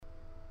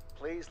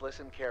Please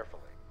listen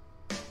carefully.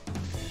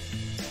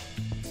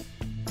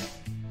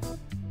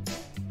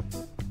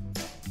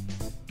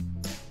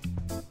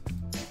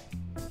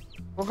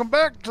 Welcome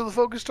back to the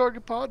Focus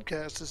Target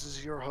Podcast. This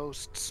is your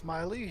host,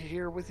 Smiley,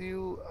 here with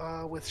you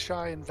with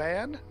Shy and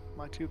Van,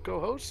 my two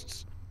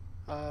co-hosts.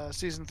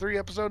 Season 3,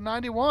 Episode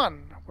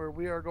 91, where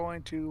we are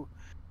going to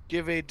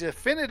give a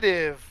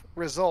definitive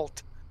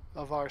result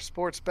of our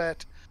sports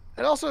bet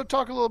and also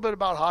talk a little bit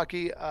about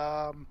hockey.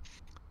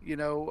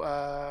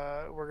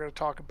 We're going to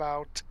talk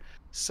about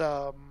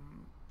some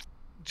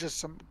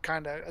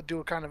kind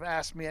of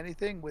ask me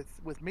anything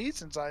with me,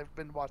 since I've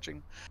been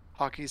watching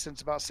hockey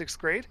since about 6th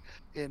grade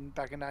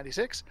back in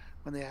 96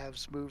 when the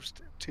Avs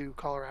moved to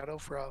Colorado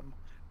from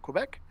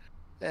Quebec.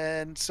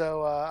 And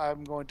so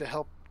I'm going to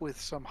help with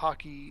some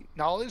hockey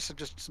knowledge, so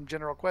just some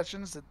general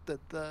questions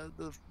that the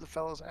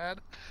fellows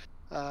had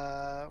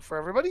for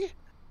everybody.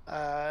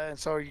 And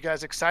so are you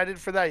guys excited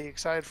for that? Are you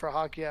excited for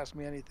hockey? Ask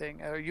me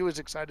anything. Are you as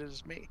excited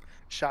as me,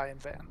 Shy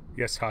and Van?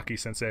 Yes, hockey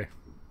sensei.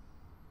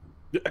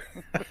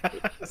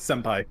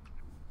 Senpai.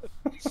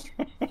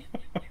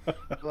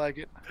 I like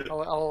it.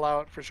 I'll allow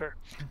it for sure.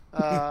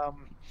 But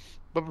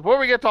before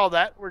we get to all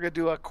that, we're gonna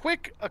do a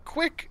quick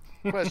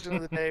question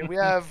of the day. We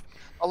have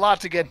a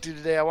lot to get to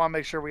today. I want to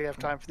make sure we have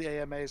time for the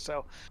AMA.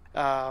 So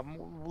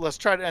let's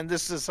try to. And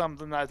this is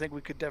something that I think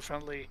we could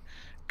definitely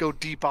go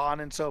deep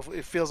on. And so if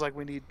it feels like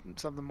we need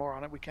something more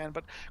on it, we can.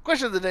 But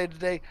question of the day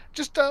today,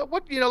 just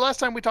last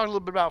time we talked a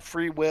little bit about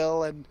free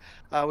will, and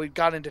we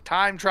got into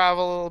time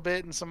travel a little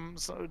bit, and some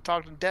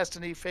talked in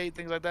destiny, fate,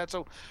 things like that.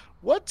 So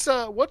what's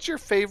your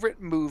favorite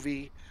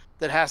movie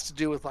that has to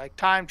do with like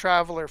time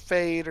travel or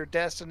fate or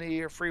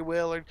destiny or free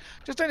will or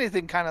just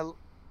anything kind of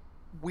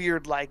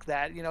weird like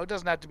that? It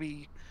doesn't have to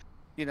be,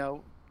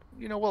 we'll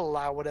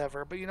allow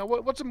whatever, but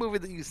what's a movie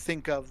that you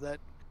think of that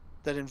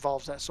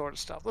involves that sort of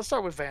stuff? Let's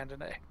start with Van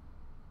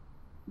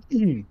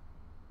Dene.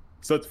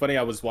 So it's funny,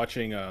 I was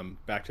watching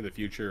Back to the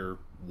Future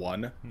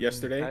 1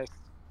 yesterday. Nice.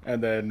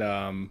 And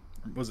then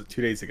was it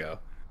 2 days ago?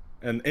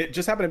 And it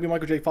just happened to be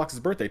Michael J.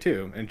 Fox's birthday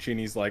too. And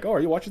Cheeny's like, "Oh, are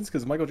you watching this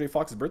because Michael J.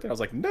 Fox's birthday?" I was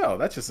like, "No,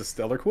 that's just a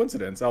stellar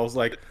coincidence." I was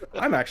like,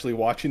 "I'm actually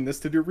watching this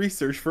to do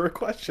research for a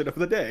question of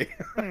the day."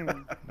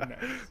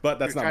 But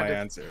that's not my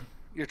answer.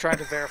 You're trying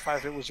to verify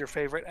if it was your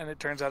favorite, and it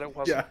turns out it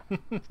wasn't.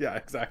 Yeah,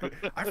 exactly.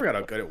 I forgot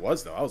how good it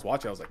was though. I was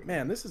watching, I was like,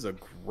 "Man, this is a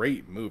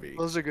great movie."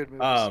 Those are good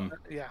movies.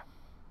 Yeah,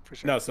 for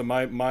sure. No, so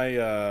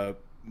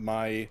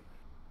my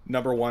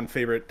number one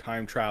favorite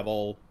time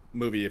travel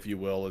movie, if you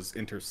will, is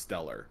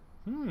Interstellar.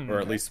 Or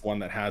at least one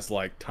that has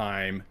like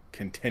time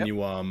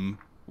continuum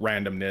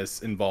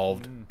randomness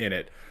involved in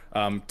it.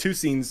 Two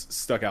scenes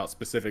stuck out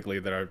specifically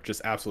that are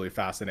just absolutely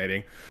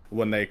fascinating.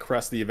 When they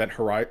crest the event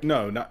horizon,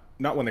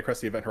 not when they crest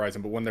the event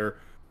horizon, but when they're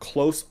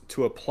close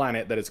to a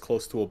planet that is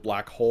close to a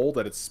black hole,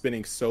 that it's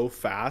spinning so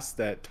fast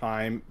that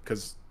time,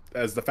 because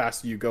as the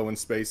faster you go in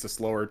space, the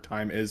slower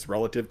time is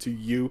relative to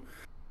you,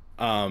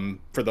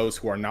 for those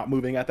who are not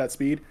moving at that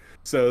speed.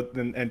 So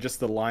then, and just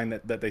the line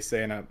that they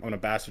say, and I'm going to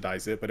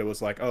bastardize it, but it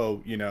was like,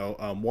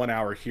 1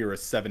 hour here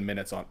is 7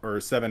 minutes or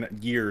 7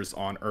 years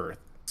on Earth.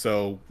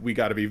 So we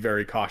got to be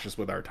very cautious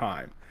with our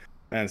time.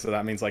 And so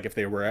that means like if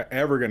they were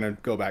ever going to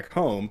go back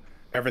home,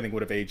 everything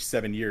would have aged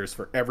 7 years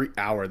for every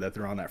hour that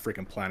they're on that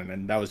freaking planet.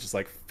 And that was just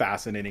like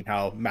fascinating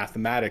how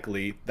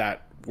mathematically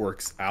that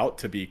works out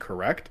to be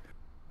correct.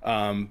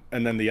 And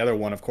then the other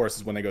one, of course,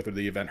 is when they go through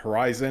the event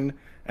horizon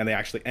and they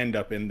actually end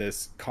up in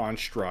this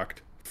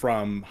construct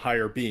from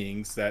higher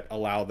beings that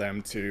allow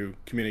them to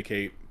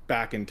communicate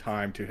back in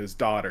time to his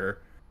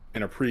daughter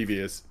in a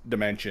previous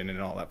dimension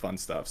and all that fun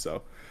stuff.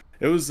 So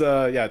it was,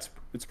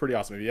 it's pretty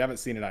awesome. If you haven't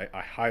seen it,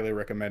 I highly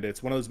recommend it.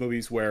 It's one of those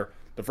movies where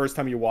the first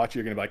time you watch it,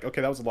 you're going to be like,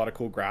 okay, that was a lot of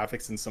cool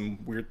graphics and some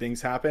weird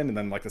things happen. And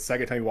then like the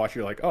second time you watch it,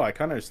 you're like, oh, I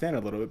kind of understand it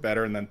a little bit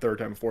better. And then third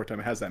time, fourth time,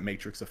 it has that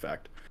Matrix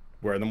effect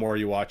where the more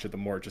you watch it, the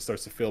more it just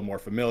starts to feel more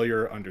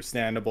familiar,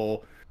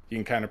 understandable. You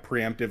can kind of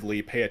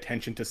preemptively pay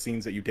attention to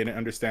scenes that you didn't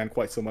understand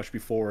quite so much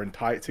before and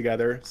tie it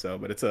together. So,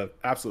 but it's a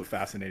absolute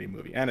fascinating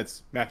movie, and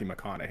it's Matthew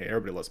McConaughey.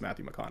 Everybody loves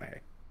Matthew McConaughey.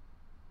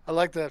 I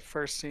like that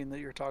first scene that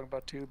you're talking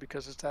about too,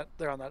 because it's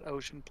they're on that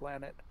ocean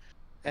planet,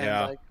 and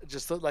like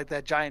just like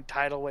that giant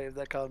tidal wave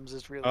that comes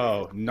is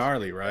really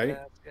gnarly, right?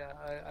 Yeah,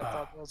 I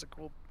thought that was a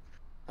cool.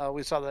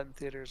 We saw that in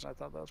theaters, and I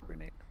thought that was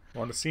pretty neat.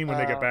 Well, the scene when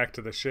they get back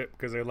to the ship,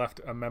 because they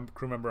left a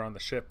crew member on the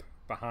ship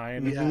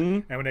behind,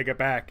 and when they get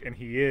back, and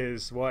he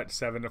is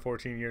 7 to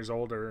 14 years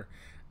older,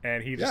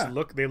 and he just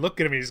they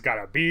look at him, he's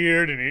got a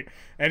beard,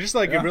 and just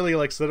like it really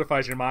like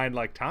solidifies your mind,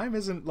 like time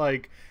isn't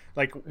like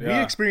we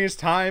experience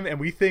time and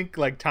we think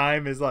like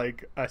time is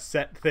like a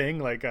set thing,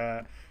 like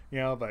but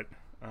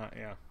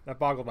that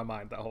boggled my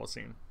mind, that whole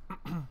scene.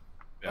 All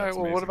right,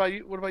 well, what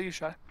about you,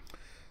 Shy?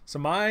 So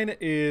mine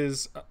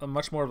is a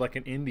much more of like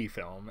an indie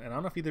film, and I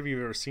don't know if either of you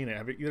have ever seen it.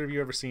 Have either of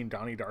you ever seen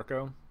Donnie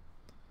Darko,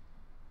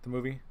 the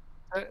movie?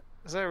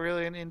 Is that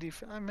really an indie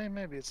film? I mean,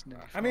 maybe it's an indie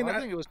film. I mean, I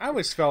think it was. I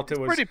always felt it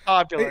was pretty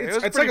popular.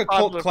 It's like a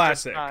cult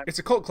classic. It's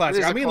a cult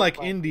classic. I mean, like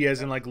indie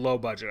as in like low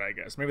budget, I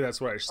guess. Maybe that's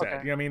what I said. Okay.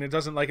 You know, I mean, it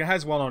doesn't like it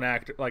has well-known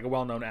actors,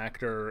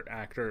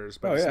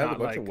 but it's not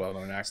like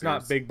well-known actors. It's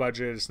not big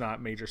budget. It's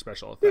not major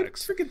special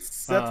effects. Freaking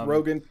Seth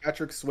Rogen,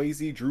 Patrick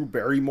Swayze, Drew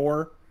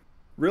Barrymore.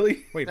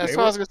 Really? Wait, that's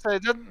what I was gonna say.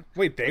 It didn't.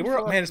 Wait, they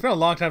were. Man, it's been a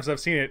long time since I've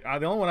seen it.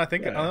 The only one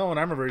the only one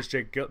I remember is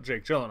Jake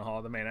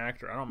Gyllenhaal, the main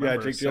actor. I don't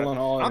remember. Yeah, Jake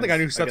Gyllenhaal. I don't think I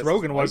knew Seth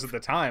Rogen was at the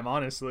time.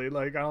 Honestly,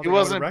 like I don't. He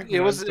wasn't. It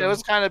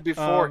was kind of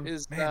before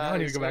his. Man, I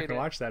need to go back and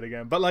watch that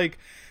again. But like,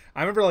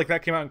 I remember like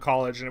that came out in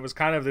college, and it was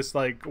kind of this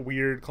like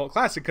weird cult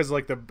classic because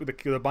like the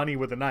bunny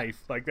with a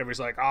knife. Like there was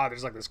like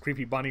there's like this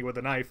creepy bunny with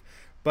a knife.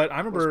 But I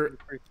remember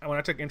when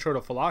I took Intro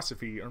to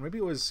Philosophy, or maybe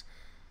it was.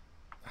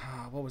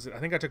 What was it? I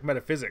think I took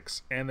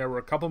metaphysics, and there were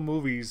a couple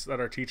movies that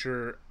our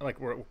teacher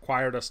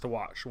required us to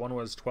watch. One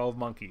was 12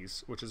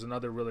 Monkeys, which is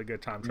another really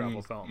good time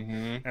travel film,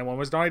 and one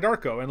was Donnie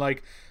Darko. And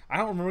like I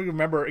don't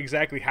remember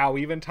exactly how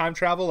even time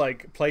travel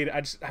like played.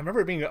 I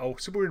remember it being a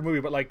super weird movie,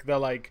 but like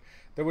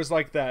there was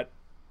like that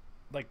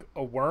like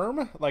a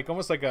worm, like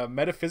almost like a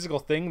metaphysical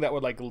thing that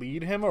would like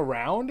lead him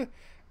around,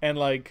 and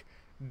like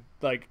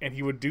and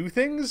he would do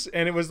things,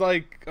 and it was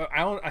like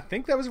I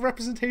think that was a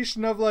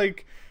representation of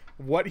like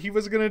what he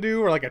was gonna do,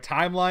 or like a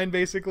timeline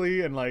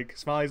basically, and like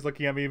Smiley's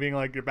looking at me being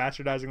like, you're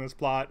bastardizing this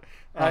plot.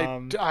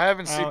 I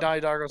haven't seen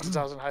Donnie Darko since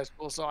I was in high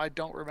school, so I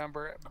don't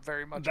remember it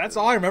very much. That's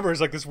all I remember is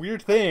like this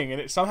weird thing,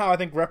 and it somehow I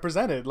think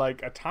represented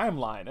like a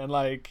timeline, and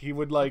like he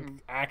would like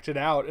act it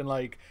out, and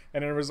like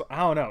and it was I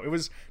don't know, it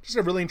was just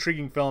a really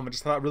intriguing film. I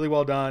just thought really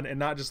well done, and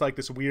not just like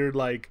this weird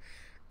like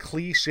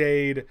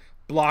cliched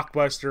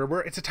blockbuster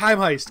where it's a time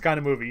heist kind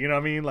of movie, you know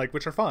what I mean, like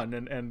which are fun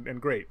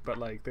and great, but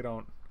like they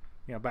don't,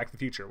 you know, Back to the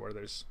Future where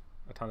there's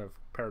a ton of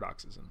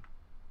paradoxes and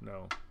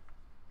no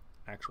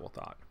actual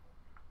thought.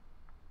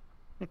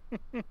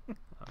 All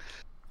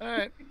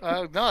right,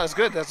 no, that's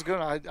good. That's a good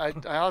one.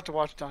 I have to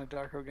watch Donnie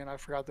Darko again. I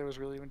forgot there was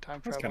really even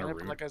time travel in it.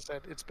 But like I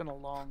said, it's been a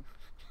long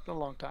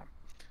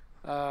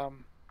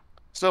time.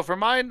 So for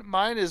mine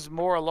is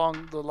more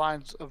along the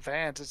lines of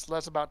Van's. It's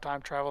less about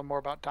time travel, more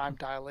about time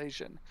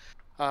dilation.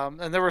 And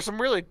there were some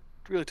really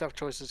tough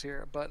choices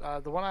here,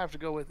 but the one I have to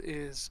go with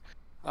is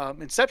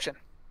Inception.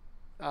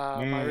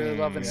 I really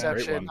love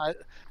Inception.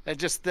 And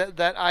just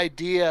that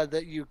idea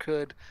that you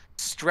could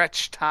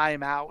stretch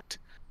time out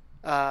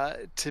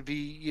to be,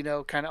 you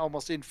know, kind of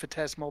almost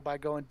infinitesimal by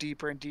going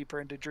deeper and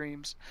deeper into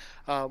dreams.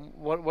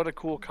 What a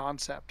cool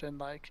concept. And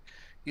like,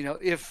 you know,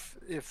 if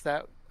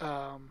that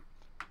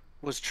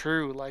was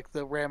true, like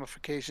the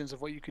ramifications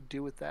of what you could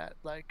do with that,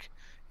 like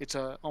it's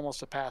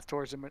almost a path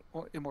towards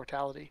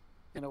immortality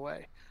in a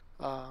way.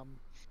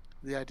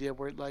 The idea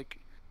where like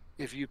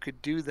if you could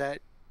do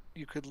that,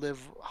 you could live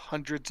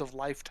hundreds of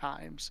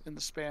lifetimes in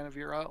the span of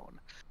your own.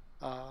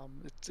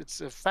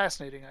 It's a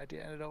fascinating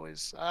idea, and it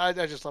always I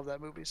just love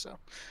that movie. So,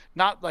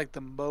 not like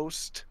the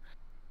most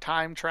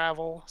time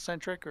travel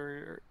centric,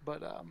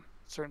 but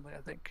certainly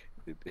I think.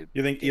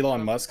 You think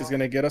Elon Musk is going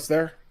to get us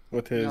there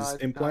with his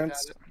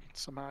implants?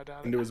 Somehow I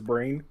doubt into his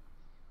brain.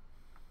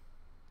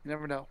 You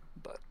never know,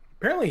 but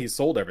apparently he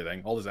sold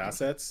everything, all his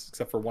assets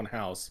except for one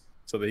house,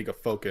 so that he could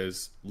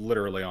focus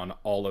literally on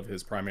all of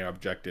his primary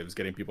objectives,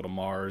 getting people to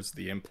Mars,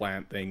 the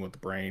implant thing with the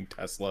brain,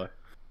 Tesla,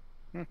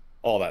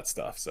 all that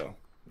stuff. So,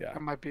 yeah.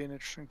 That might be an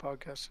interesting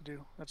podcast to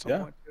do at some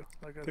point, too.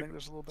 Like, I think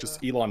there's a little bit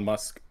just Elon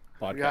Musk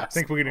podcast. Yeah. I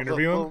think we can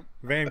interview him.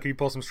 Van, can you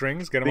pull some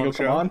strings? Get him on the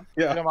show?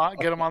 Yeah.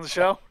 Get him on the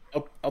show?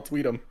 I'll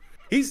tweet him.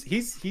 He's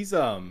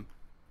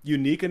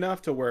unique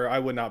enough to where I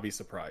would not be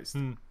surprised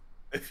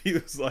if he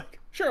was like,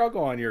 sure, I'll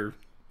go on your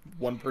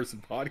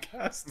one-person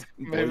podcast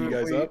and blow you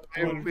guys up.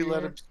 Maybe we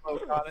let him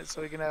smoke on it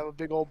so he can have a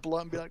big old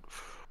blunt and be like,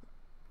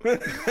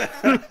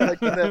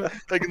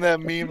 like in that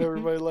meme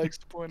everybody likes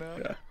to point out.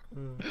 Yeah.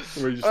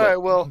 All right,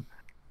 well,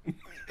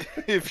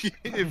 if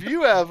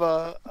you have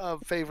a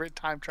favorite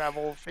time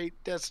travel, fate,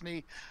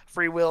 destiny,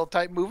 free will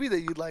type movie that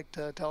you'd like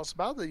to tell us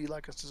about, that you'd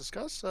like us to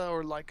discuss,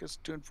 or like us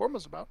to inform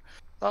us about,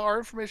 our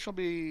information will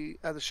be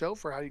at the show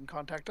for how you can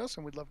contact us,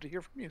 and we'd love to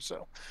hear from you.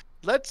 So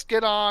let's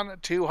get on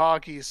to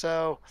hockey.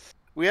 So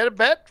we had a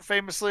bet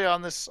famously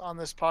on this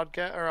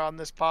podcast, or on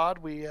this pod.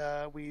 We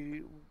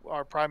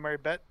our primary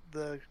bet,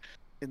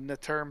 in the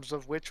terms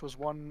of which was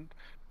one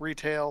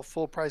retail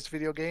full price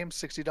video game,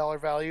 $60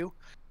 value,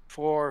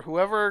 for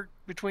whoever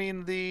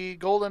between the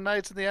Golden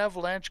Knights and the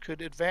Avalanche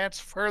could advance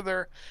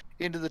further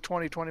into the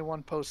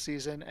 2021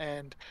 postseason.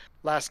 And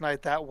last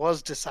night that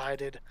was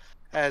decided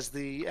as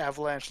the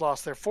Avalanche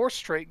lost their fourth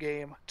straight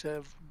game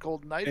to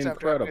Golden Knights.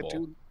 Incredible. After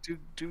having a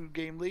two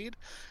game lead,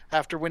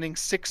 after winning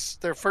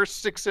their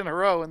first 6 in a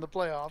row in the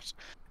playoffs,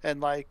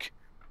 and like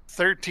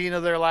 13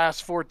 of their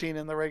last 14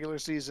 in the regular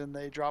season,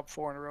 they dropped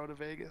 4 in a row to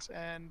Vegas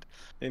and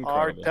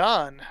are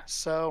done.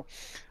 So,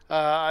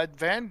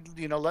 Van,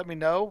 let me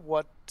know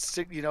what,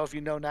 if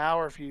you know now,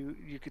 or if you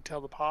could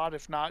tell the pod.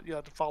 If not, you'll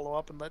have to follow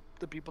up and let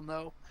the people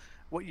know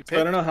what you picked.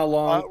 So I don't know how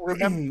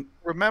long.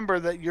 Remember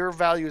that your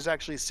value is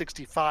actually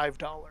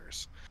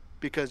 $65.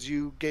 because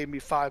you gave me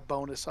 5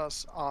 bonus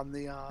us on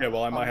the. Yeah,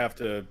 well, I might have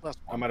to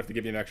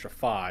give you an extra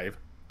 5.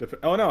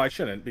 Oh no, I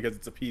shouldn't, because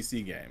it's a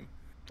PC game.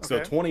 So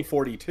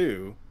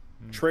 2042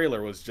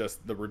 trailer was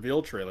just the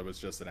reveal trailer was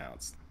just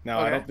announced. Now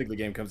I don't think the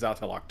game comes out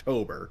till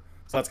October,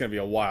 so that's going to be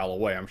a while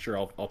away. I'm sure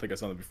I'll think of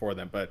something before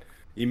then. But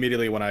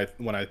immediately when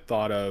I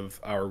thought of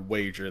our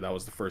wager, that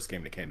was the first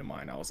game that came to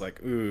mind. I was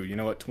like, ooh, you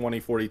know what?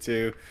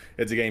 2042.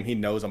 It's a game he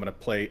knows I'm going to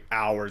play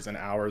hours and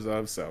hours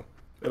of, so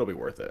it'll be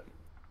worth it.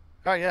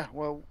 Oh yeah,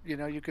 well,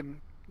 you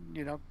can,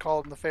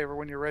 call in the favor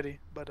when you're ready,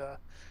 but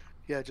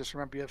yeah, just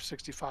remember you have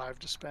 65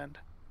 to spend,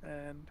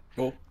 and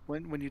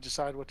when you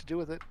decide what to do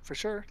with it, for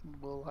sure,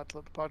 we'll have to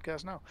let the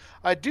podcast know.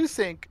 I do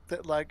think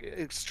that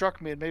it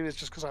struck me, and maybe it's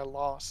just because I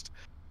lost,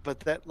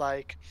 but that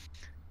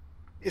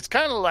it's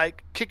kind of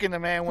like kicking a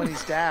man when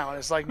he's down.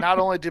 It's like, not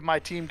only did my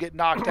team get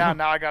knocked down,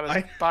 now I got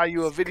to buy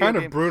you a video game.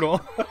 Kind of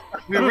brutal.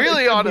 We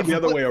really ought to the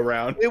other way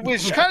around. It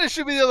was kind of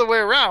should be the other way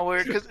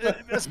around,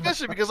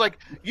 especially because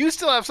you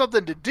still have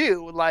something to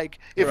do.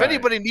 If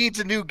anybody needs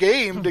a new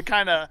game to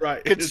kind of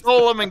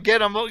console them and get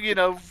them,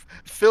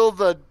 fill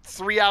the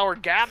 3-hour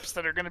gaps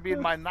that are going to be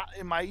in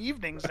my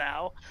evenings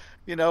now.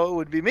 It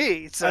would be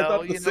me. So I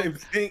thought the same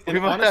thing. We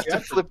might have to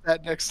flip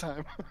that next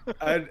time.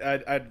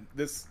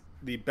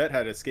 The bet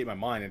had escaped my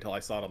mind until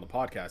I saw it on the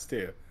podcast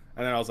too,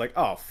 and then I was like,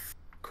 "Oh,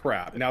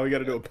 crap! Now we got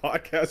to do a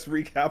podcast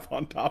recap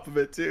on top of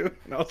it too."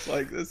 And I was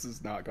like, "This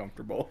is not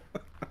comfortable."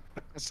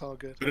 It's all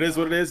good. But it is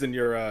what it is, and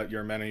you're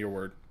a man of your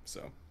word.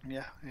 So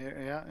yeah,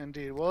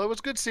 indeed. Well, it was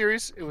a good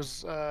series. It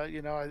was,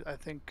 I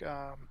think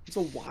it's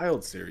a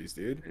wild series,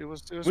 dude. It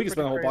was. We could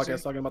spend the whole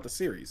podcast talking about the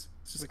series.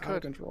 It's just out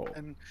of control.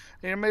 And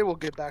maybe we'll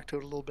get back to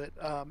it a little bit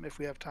if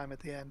we have time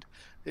at the end.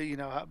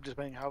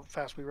 Depending how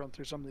fast we run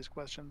through some of these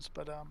questions,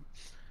 but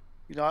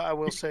I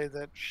will say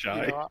that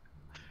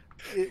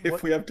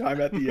if we have time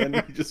at the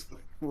end, he just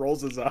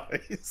rolls his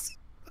eyes.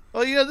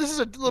 Well, this is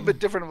a little bit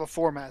different of a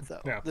format,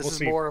 though. Yeah, this is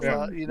more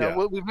of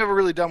we've never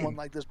really done one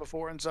like this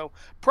before, and so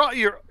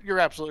you're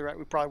absolutely right.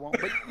 We probably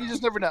won't, but you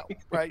just never know,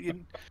 right?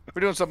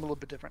 We're doing something a little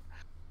bit different.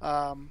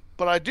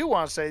 But I do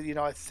want to say,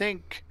 I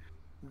think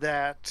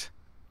that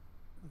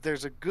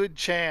there's a good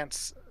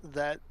chance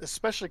that,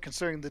 especially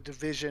considering the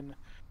division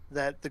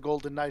that the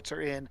Golden Knights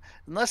are in,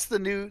 unless the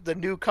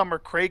newcomer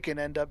Kraken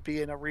end up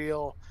being a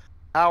real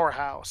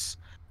powerhouse,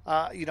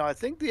 I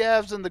think the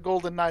Avs and the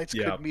Golden Knights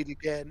could meet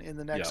again in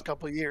the next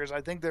couple of years. I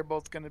think they're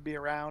both going to be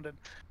around, and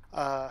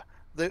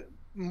the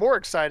more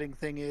exciting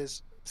thing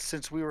is,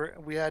 since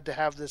we had to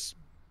have this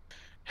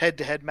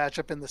head-to-head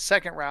matchup in the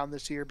second round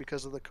this year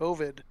because of the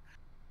COVID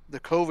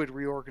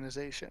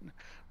reorganization.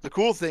 The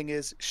cool thing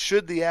is,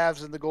 should the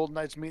Avs and the Golden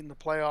Knights meet in the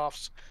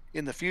playoffs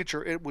in the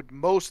future, it would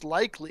most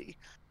likely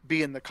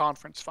be in the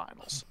conference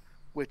finals,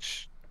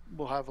 which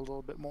will have perhaps a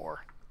little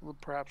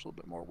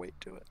bit more weight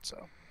to it.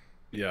 So,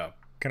 yeah.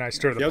 Can I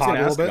stir the pot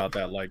a little bit? About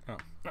that,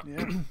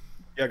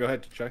 yeah, go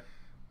ahead, Shay.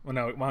 Well,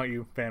 no, why don't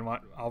you, Van?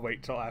 I'll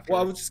wait till after.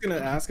 Well, I was just going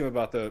to ask him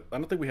about I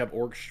don't think we have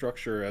org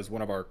structure as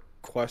one of our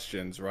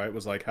questions, right? It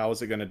was like, how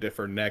is it going to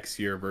differ next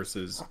year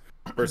versus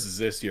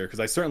this year? Because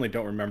I certainly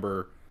don't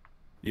remember,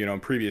 in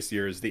previous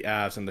years, the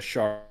Avs and the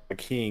Sharks, the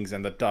Kings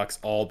and the Ducks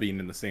all being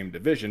in the same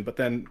division. But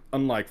then,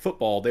 unlike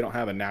football, they don't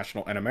have a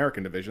national and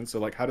American division.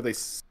 So, how do they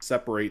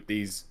separate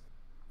these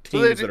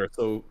teams that are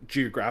so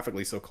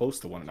geographically so close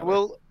to one another?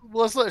 Well,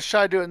 let's let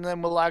Shai do it, and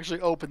then we'll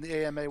actually open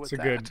the AMA with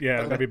that.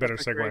 That'd be a better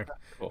segue.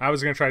 Cool. I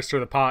was going to try to stir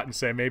the pot and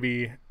say,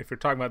 maybe if you're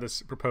talking about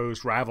this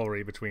proposed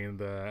rivalry between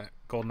the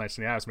Golden Knights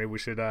and the Avs, maybe we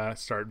should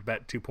start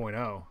Bet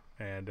 2.0,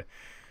 and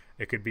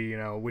it could be,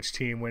 which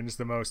team wins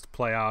the most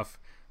playoff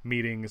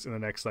meetings in the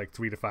next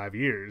 3 to 5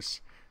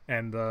 years,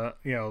 and the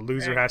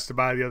loser has to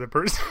buy the other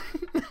person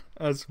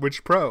a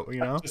Switch Pro.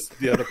 Just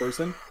the other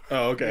person.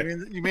 Oh, okay.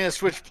 You mean a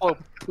Switch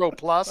Pro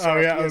Plus? Oh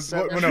yeah, a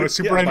Super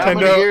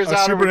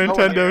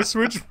Nintendo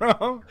Switch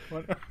Pro.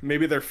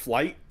 Maybe their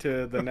flight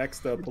to the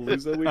next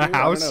Palooza. A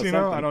house,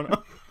 I don't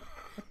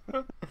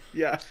know.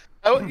 Yeah.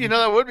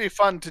 That would be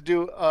fun to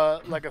do, a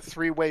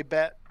 3-way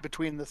bet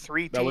between the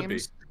 3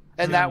 teams,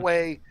 and that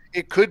way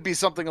it could be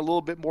something a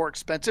little bit more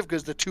expensive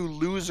because the 2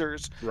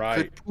 losers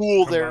could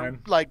pool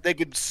they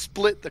could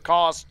split the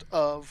cost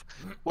of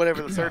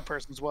whatever the third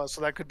person's was.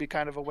 So that could be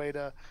kind of a way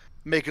to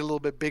make it a little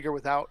bit bigger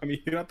without. I mean,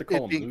 you don't have to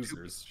call them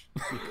losers.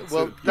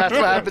 Well, that's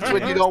what happens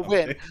when you don't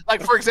win.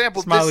 For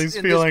example, Smiley's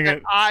feeling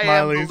it. I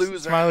am the loser.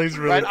 Smiley's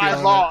really feeling I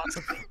lost.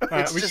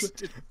 It's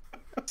just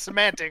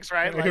semantics,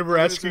 right? We're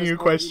asking you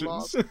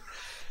questions.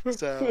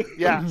 So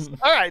yeah.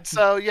 All right.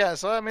 So yeah.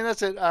 So I mean,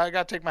 that's it. I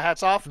got to take my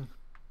hats off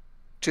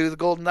to the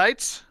Golden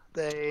Knights.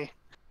 They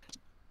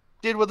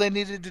did what they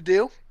needed to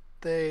do.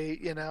 They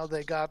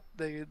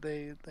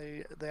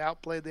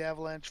outplayed the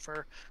Avalanche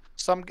for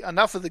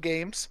enough of the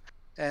games,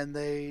 and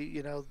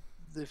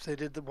if they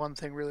did the one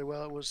thing really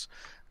well, it was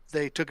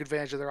they took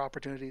advantage of their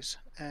opportunities,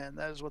 and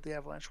that is what the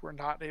Avalanche were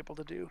not able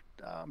to do.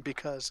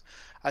 Because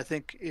I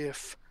think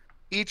if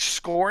each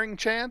scoring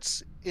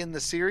chance in the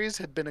series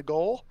had been a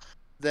goal,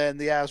 then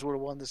the Avs would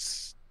have won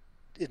this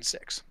in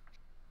 6.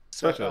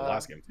 Especially the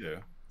last game too.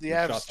 The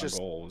Avs just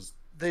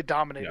they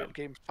dominated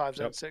games 5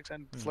 and 6,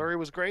 and Fleury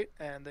was great,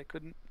 and they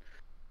couldn't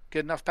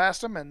get enough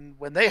past him. And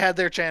when they had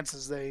their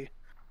chances, they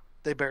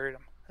buried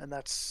him. And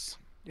that's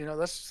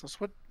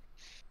what.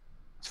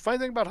 It's a funny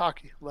thing about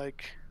hockey,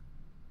 like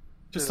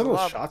just some of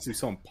those shots are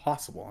so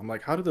impossible. I'm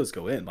like, how did those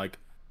go in? Like,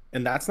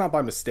 and that's not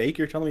by mistake.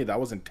 You're telling me that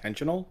was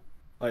intentional?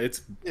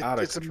 It's out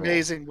of control. It's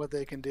amazing what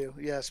they can do.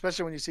 Yeah,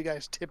 especially when you see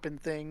guys tipping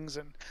things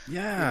and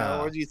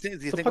or do you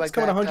think the puck's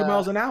coming 100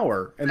 miles an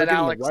hour and they're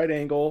getting the right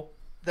angle.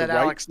 That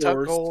Alex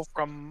Tuch goal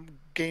from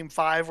Game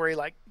 5 where he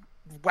like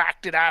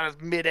whacked it out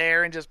of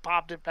midair and just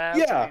popped it past.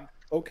 Yeah. I mean,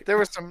 okay. There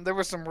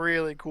were some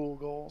really cool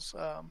goals.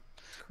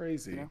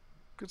 Crazy.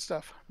 Good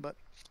stuff. But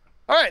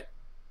all right.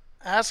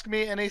 Ask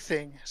me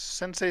anything,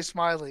 Sensei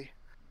Smiley,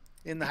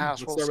 in the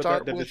house. We'll start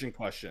with that division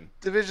question.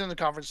 Division and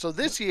conference. So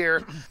this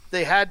year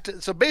they had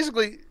to. So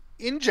basically,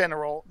 in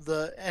general,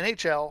 the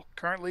NHL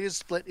currently is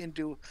split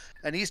into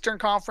an Eastern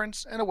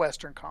Conference and a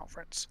Western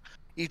Conference.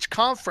 Each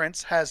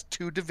conference has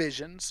 2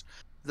 divisions: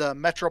 the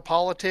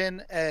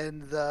Metropolitan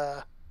and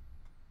the.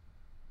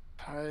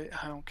 I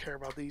don't care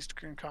about the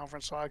Eastern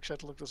Conference, so I actually have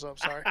to look this up.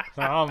 Sorry.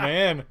 Oh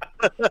man,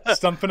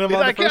 stumping him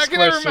on the first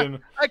question.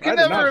 I can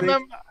never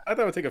remember. I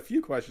thought it would take a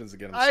few questions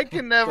again. I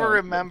can never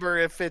remember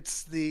if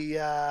it's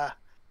the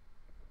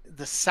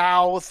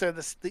South or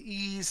the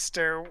East,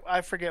 or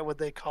I forget what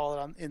they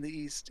call it in the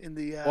East.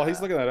 While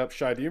he's looking that up,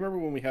 Shai, do you remember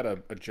when we had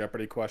a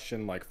Jeopardy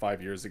question like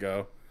 5 years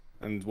ago?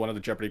 And one of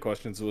the Jeopardy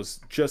questions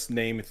was just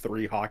name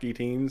 3 hockey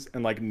teams,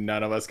 and like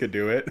none of us could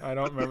do it. I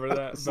don't remember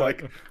that. It's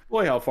like,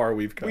 boy, how far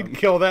we've come. We'd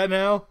kill that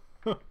now.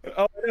 Oh,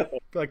 no.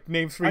 Like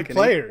name 3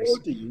 players.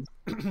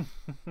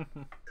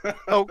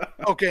 Oh,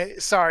 okay.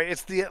 Sorry,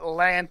 it's the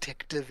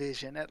Atlantic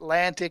Division,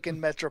 Atlantic and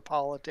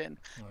Metropolitan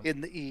in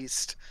the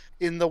East.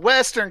 In the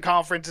Western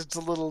Conference, it's a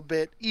little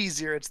bit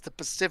easier. It's the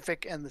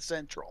Pacific and the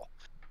Central,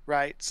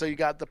 right? So you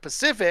got the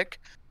Pacific,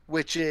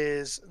 which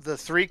is the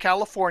 3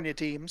 California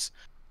teams.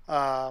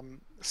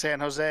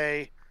 San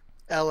Jose,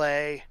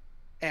 LA,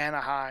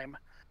 Anaheim,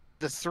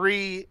 the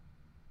 3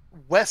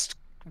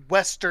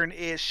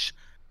 western-ish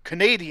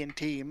Canadian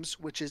teams,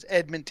 which is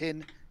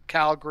Edmonton,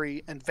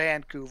 Calgary, and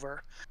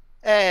Vancouver,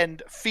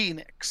 and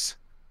Phoenix,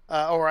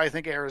 or I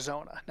think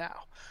Arizona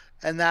now.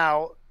 And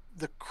now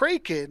the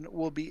Kraken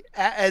will be,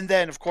 and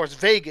then of course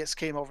Vegas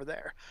came over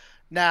there.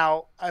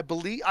 Now, I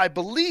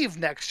believe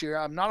next year,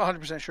 I'm not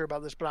 100% sure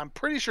about this, but I'm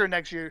pretty sure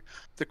next year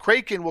the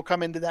Kraken will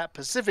come into that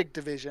Pacific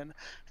division,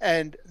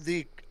 and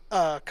the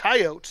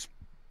Coyotes,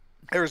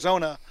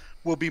 Arizona,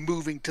 will be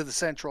moving to the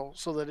Central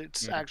so that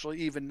it's actually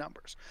even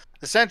numbers.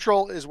 The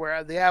Central is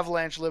where the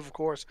Avalanche live, of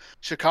course.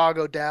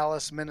 Chicago,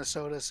 Dallas,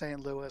 Minnesota, St.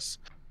 Louis.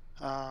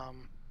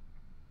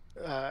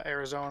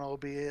 Arizona will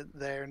be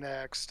there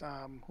next.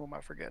 Who am I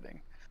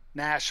forgetting?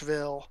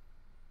 Nashville.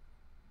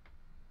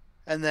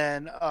 And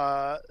then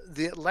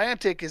the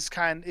Atlantic is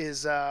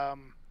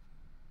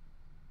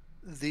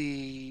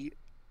the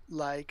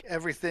like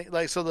everything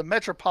like so the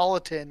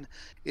Metropolitan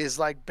is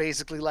like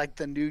basically like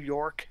the New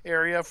York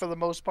area for the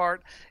most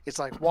part. It's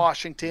like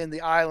Washington,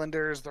 the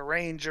Islanders, the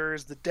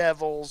Rangers, the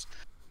Devils,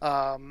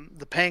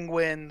 the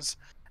Penguins,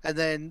 and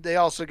then they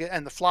also get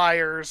and the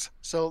Flyers.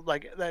 So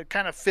like that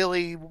kind of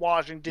Philly,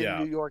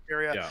 Washington, New York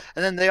area. Yeah.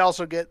 And then they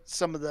also get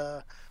some of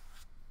the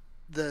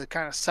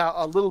kind of south,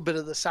 a little bit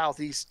of the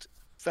Southeast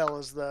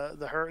fellas,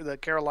 the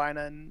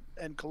Carolina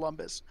and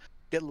Columbus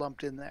get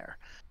lumped in there.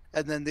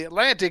 And then the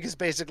Atlantic is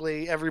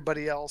basically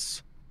everybody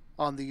else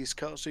on the East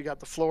Coast. So you got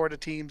the Florida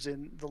teams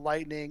in the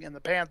Lightning and the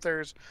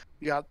Panthers.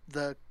 You got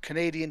the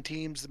Canadian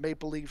teams, the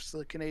Maple Leafs,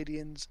 the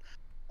Canadians.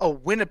 Oh,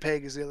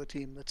 Winnipeg is the other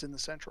team that's in the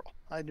Central.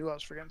 I knew I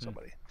was forgetting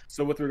somebody.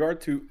 So with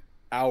regard to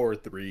our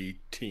 3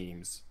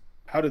 teams,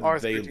 how do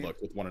they look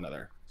with one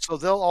another? So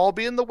they'll all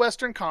be in the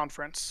Western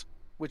Conference,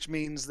 which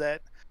means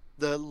that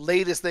the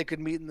latest they could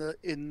meet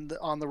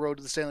on the road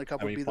to the Stanley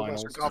Cup would be the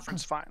Western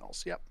Conference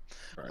Finals. Yep.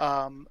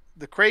 Right.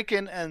 The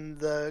Kraken and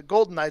the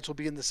Golden Knights will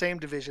be in the same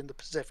division, the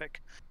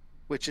Pacific,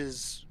 which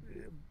is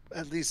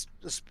at least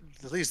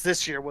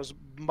this year was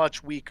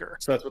much weaker.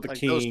 So that's what the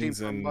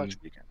Kings and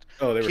much weaker.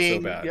 Oh, they were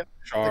so bad. Yep.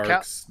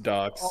 Sharks,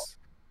 Ducks,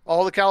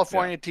 all the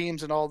California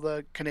teams and all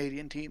the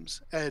Canadian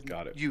teams, and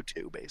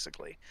U2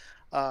 basically.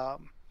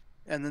 And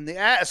then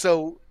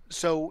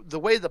So the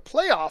way the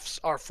playoffs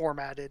are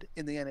formatted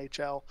in the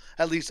NHL,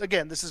 at least,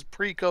 again, this is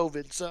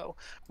pre-COVID, so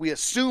we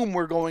assume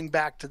we're going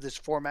back to this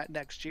format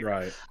next year.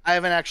 Right. I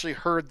haven't actually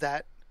heard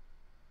that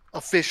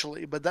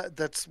officially, but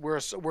that's we're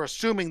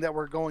assuming that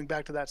we're going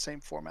back to that same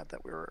format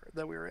that we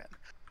were in.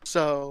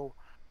 So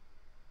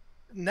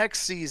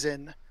next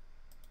season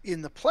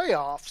in the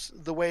playoffs,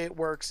 the way it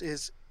works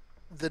is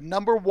the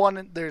number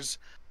one. There's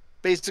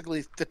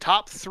basically the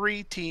top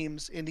 3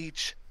 teams in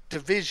each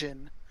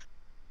division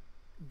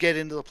get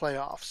into the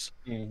playoffs.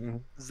 Mm-hmm.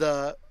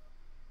 The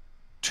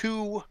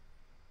 2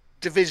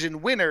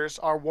 division winners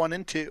are 1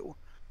 and 2.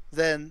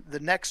 Then the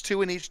next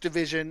 2 in each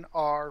division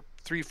are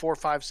 3, 4,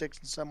 5, 6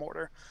 in some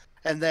order.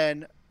 And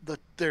then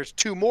there's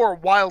 2 more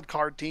wild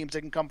card teams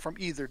that can come from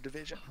either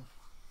division.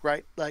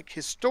 Right? Like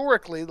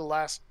historically, the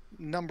last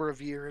number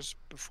of years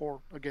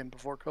before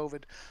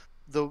COVID,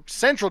 The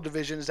Central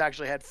Division has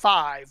actually had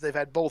 5. They've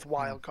had both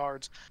wild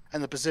cards,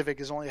 and the Pacific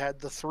has only had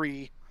the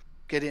 3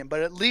 get in.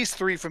 But at least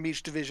 3 from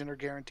each division are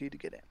guaranteed to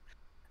get in.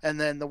 And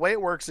then the way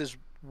it works is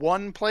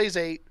 1 plays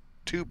 8,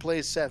 2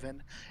 plays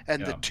 7,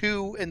 and the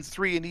 2 and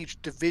 3 in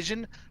each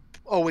division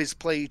always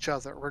play each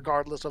other,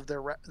 regardless of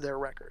their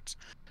records.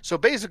 So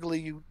basically,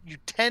 you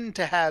tend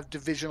to have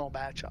divisional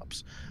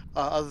matchups,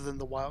 other than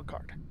the wild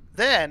card.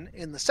 Then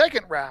in the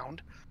second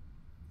round,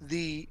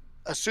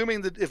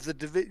 assuming that if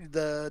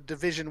the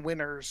division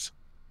winners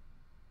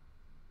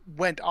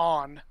went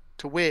on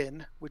to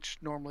win, which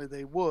normally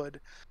they would,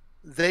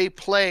 they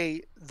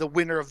play the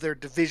winner of their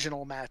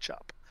divisional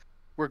matchup,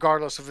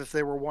 regardless of if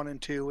they were 1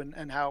 and 2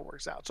 and how it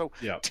works out. So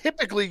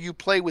typically you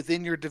play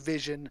within your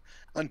division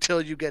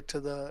until you get to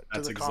the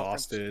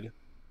exhausted. Conference.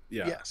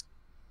 Yeah. Yes.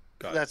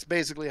 That's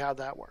basically how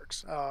that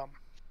works.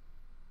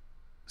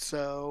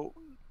 So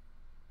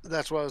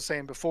that's what I was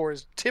saying before,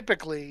 is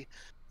typically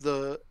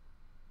the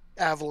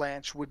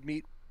Avalanche would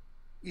meet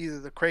either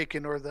the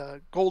Kraken or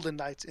the Golden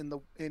Knights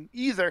in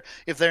either,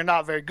 if they're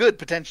not very good,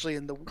 potentially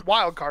in the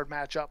wild card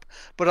matchup,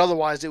 but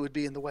otherwise it would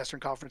be in the Western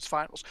Conference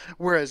Finals.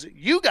 Whereas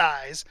you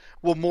guys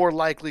will more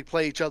likely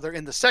play each other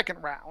in the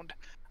second round,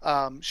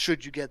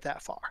 should you get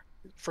that far.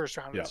 First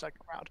round and the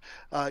second round.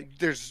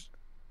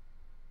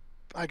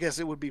 I guess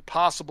it would be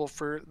possible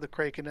for the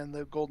Kraken and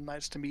the Golden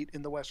Knights to meet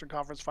in the Western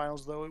Conference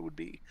Finals, though it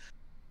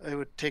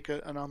would take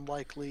an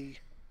unlikely,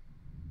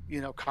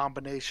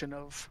 combination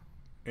of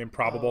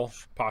improbable,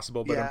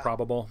 possible, but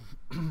improbable.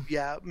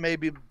 Yeah,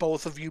 maybe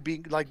both of you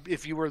being, like,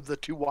 if you were the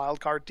 2 wild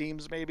card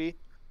teams, maybe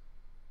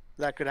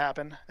that could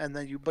happen, and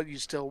then you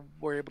still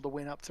were able to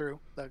win up through.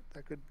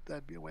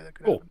 That'd be a way that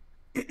could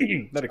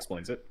happen. That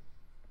explains it.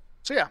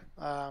 So yeah,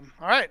 all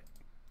right.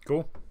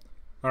 Cool.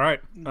 All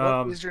right.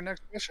 What is your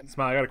next question?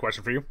 Smiley, I got a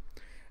question for you,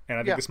 and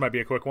I think this might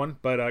be a quick one.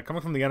 But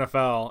coming from the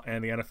NFL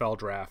and the NFL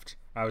draft,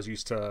 I was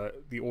used to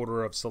the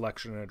order of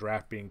selection in a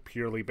draft being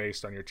purely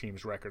based on your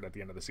team's record at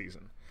the end of the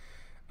season.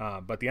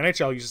 But the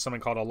NHL uses something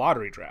called a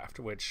lottery draft,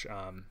 which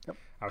I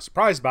was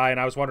surprised by, and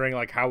I was wondering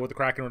how would the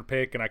Kraken would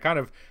pick, and I kind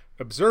of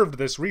observed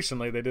this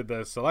recently. They did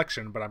the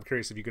selection, but I'm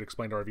curious if you could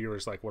explain to our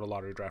viewers what a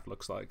lottery draft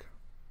looks like.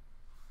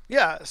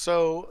 Yeah,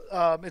 so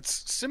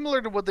it's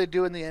similar to what they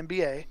do in the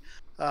NBA.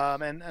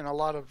 And a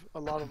lot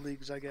of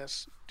leagues, I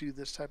guess, do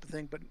this type of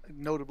thing, but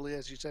notably,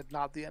 as you said,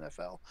 not the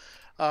NFL.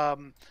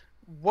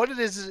 What it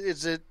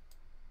is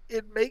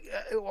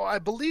I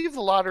believe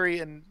the lottery,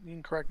 and you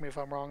can correct me if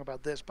I'm wrong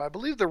about this, but I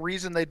believe the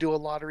reason they do a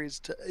lottery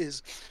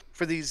is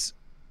for these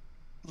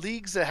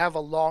leagues that have a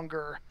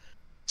longer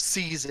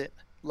season,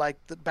 like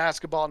the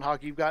basketball and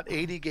hockey. You've got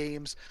 80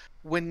 games.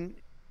 When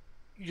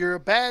you're a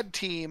bad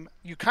team,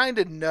 you kind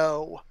of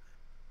know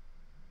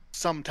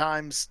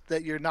sometimes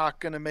that you're not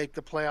going to make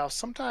the playoffs.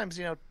 Sometimes,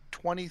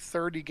 20,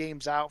 30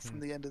 games out from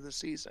the end of the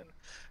season.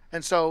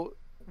 And so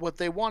what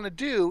they want to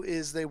do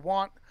is they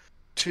want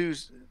to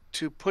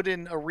put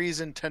in a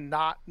reason to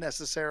not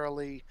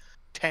necessarily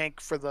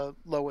tank for the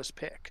lowest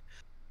pick.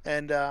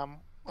 And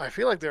I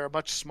feel like there are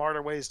much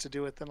smarter ways to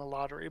do it than a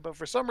lottery. But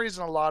for some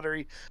reason, a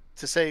lottery,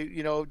 to say,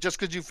 just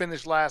because you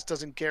finish last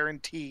doesn't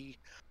guarantee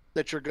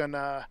that you're going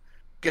to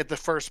get the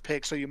first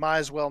pick. So you might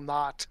as well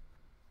not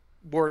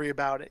worry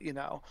about it,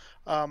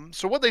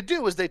 So what they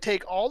do is they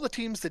take all the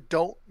teams that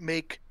don't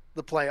make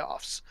the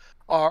playoffs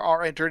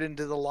are entered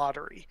into the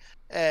lottery,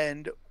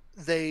 and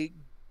they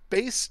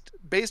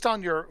based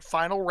on your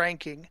final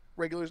ranking,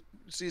 regular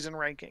season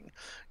ranking,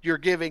 you're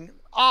giving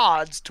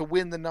odds to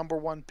win the number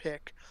 1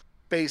 pick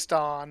based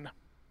on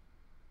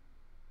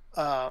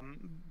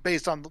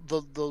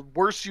the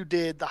worse you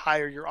did, the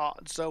higher your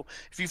odds. So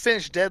if you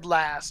finish dead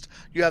last,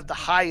 you have the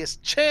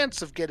highest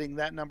chance of getting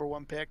that number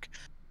 1 pick.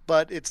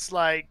 But it's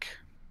I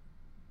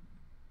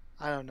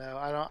don't know.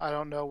 I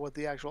don't know what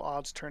the actual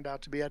odds turned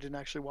out to be. I didn't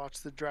actually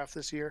watch the draft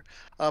this year.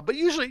 But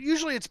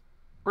usually it's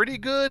pretty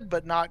good,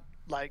 but not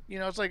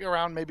it's maybe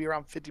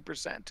around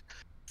 50%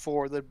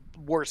 for the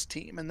worst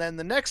team. And then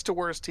the next to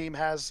worst team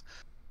has,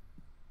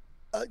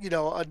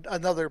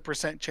 another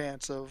percent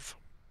chance of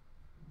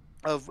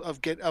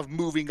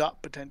moving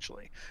up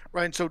potentially.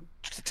 Right. And so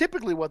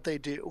typically what they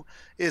do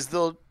is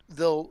they'll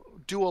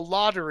do a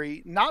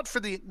lottery, not to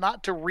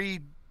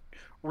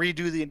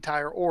redo the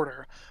entire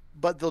order,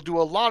 but they'll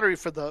do a lottery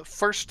for the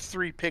first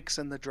 3 picks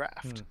in the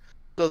draft.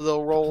 So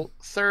they'll roll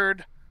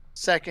 3rd,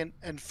 2nd,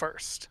 and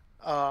 1st.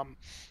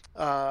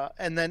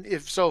 And then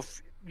if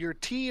your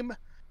team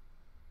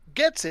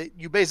gets it,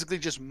 you basically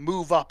just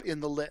move up in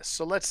the list.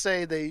 So let's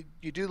say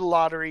you do the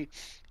lottery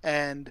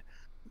and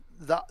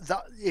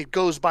it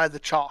goes by the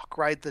chalk,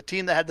 right? The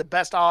team that had the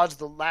best odds,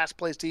 the last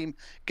place team,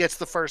 gets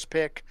the first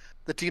pick.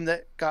 The team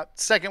that got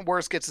second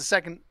worst gets the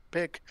second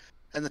pick.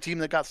 And the team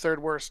that got 3rd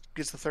worst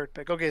gets the 3rd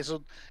pick. Okay,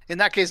 so in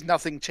that case,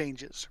 nothing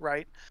changes,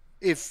 right?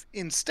 If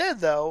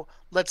instead, though,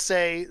 let's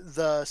say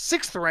the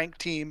 6th ranked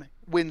team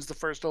wins the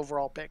 1st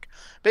overall pick,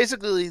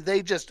 basically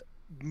they just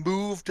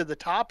move to the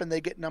top and they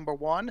get number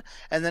 1,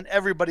 and then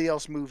everybody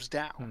else moves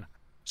down.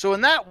 So in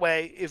that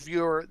way, if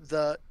you're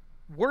the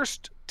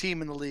worst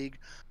team in the league,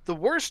 the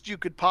worst you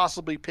could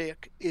possibly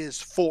pick is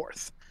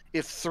 4th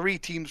if 3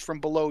 teams from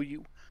below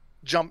you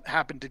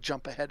happen to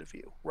jump ahead of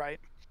you, right?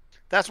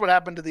 That's what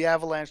happened to the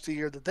Avalanche the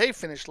year that they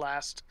finished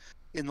last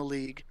in the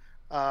league.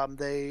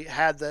 They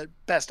had the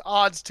best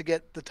odds to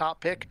get the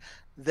top pick.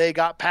 They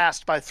got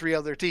passed by 3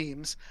 other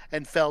teams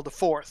and fell to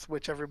 4th,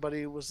 which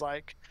everybody was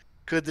like,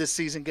 could this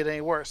season get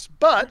any worse?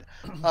 But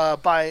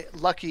by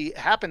lucky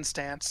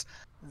happenstance,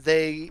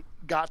 they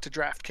got to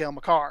draft Cale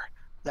Makar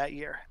that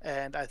year,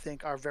 and I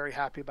think are very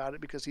happy about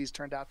it because he's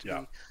turned out to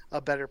be a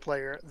better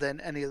player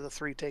than any of the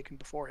 3 taken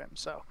before him.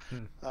 So,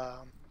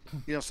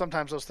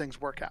 sometimes those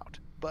things work out.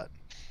 But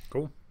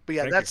cool. But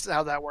yeah, that's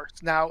how that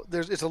works. Now,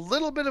 it's a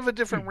little bit of a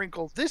different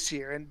wrinkle this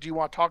year. And do you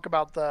want to talk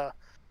about the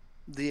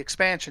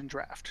expansion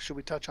draft? Should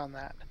we touch on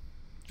that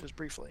just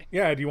briefly?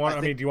 Yeah. Do you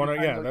want?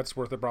 Yeah, that's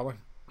worth it probably.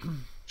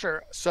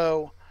 Sure.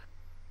 So,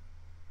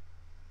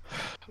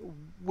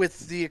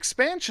 with the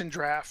expansion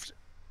draft,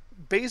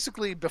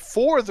 basically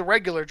before the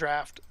regular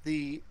draft,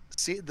 the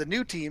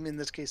new team, in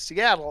this case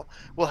Seattle,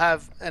 will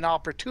have an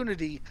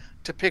opportunity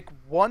to pick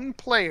 1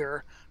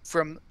 player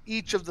from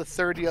each of the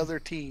 30 other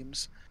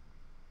teams.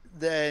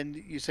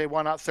 Then you say,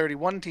 why not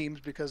 31 teams?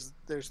 Because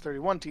there's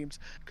 31 teams.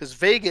 Because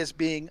Vegas,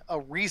 being a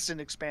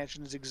recent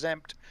expansion, is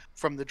exempt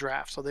from the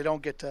draft, so they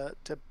don't get to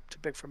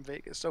pick from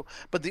Vegas. So,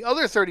 but the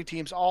other 30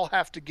 teams all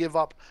have to give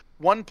up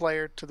 1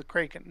 player to the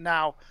Kraken.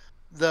 Now,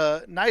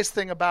 the nice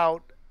thing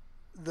about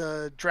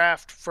the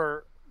draft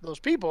for those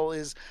people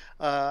is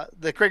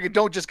the Kraken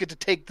don't just get to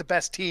take the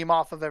best team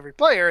off of every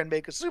player and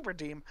make a super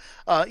team.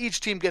 Each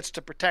team gets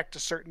to protect a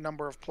certain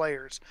number of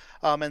players,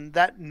 and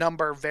that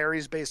number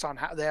varies based on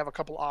how they have a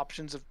couple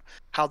options of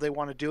how they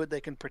want to do it.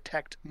 They can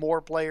protect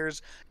more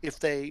players if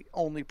they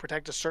only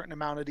protect a certain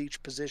amount at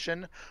each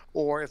position,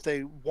 or if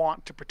they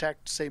want to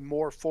protect, say,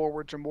 more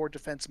forwards or more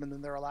defensemen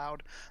than they're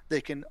allowed,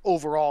 they can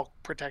overall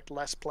protect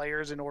less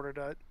players in order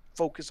to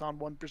focus on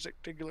one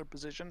particular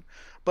position.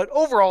 But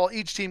overall,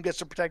 each team gets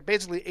to protect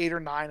basically 8 or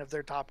 9 of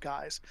their top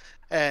guys,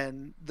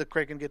 and the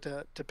Kraken get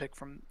to pick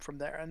from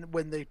there. And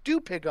when they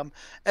do pick them,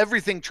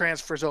 everything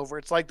transfers over.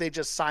 It's like they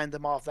just signed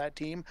them off that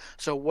team.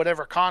 So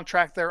whatever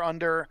contract they're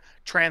under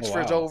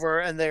transfers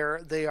over, and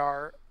they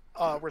are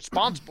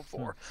responsible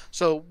for.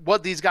 So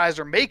what these guys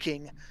are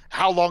making,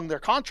 how long their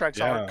contracts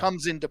are,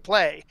 comes into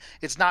play.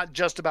 It's not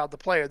just about the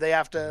player. They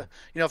have to,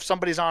 if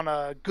somebody's on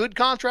a good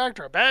contract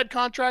or a bad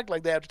contract,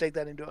 like they have to take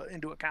that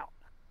into account.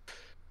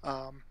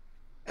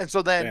 And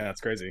so then,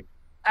 that's crazy.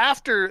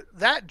 After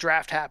that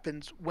draft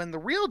happens, when the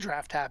real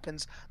draft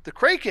happens, the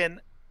Kraken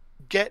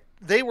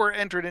they were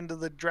entered into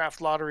the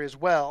draft lottery as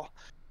well,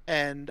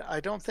 and I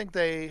don't think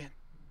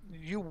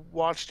you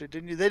watched it,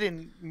 didn't you? They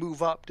didn't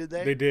move up, did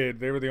they? They did.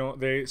 They were the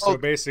only.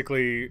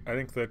 Basically, I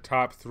think the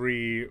top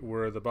 3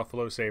 were the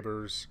Buffalo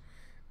Sabres,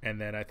 and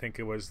then I think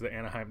it was the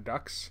Anaheim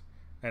Ducks,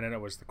 and then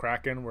it was the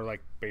Kraken. Were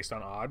like based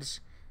on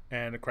odds,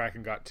 and the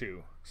Kraken got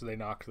 2, so they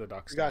knocked the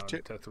Ducks down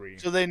to 3.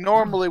 So they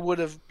normally would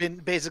have been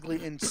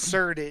basically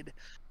inserted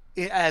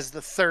as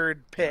the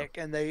 3rd pick,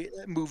 and they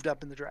moved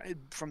up in the draft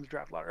from the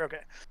draft lottery.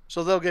 Okay,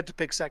 so they'll get to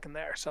pick 2nd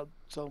there. So,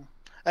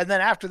 and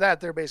then after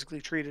that, they're basically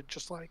treated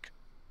just like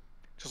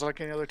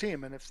any other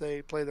team. And if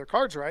they play their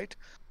cards right,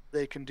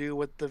 they can do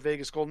what the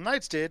Vegas Golden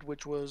Knights did,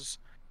 which was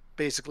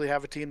basically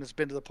have a team that's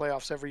been to the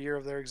playoffs every year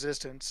of their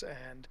existence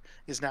and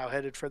is now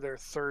headed for their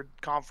 3rd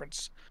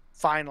conference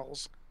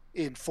finals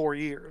in 4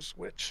 years,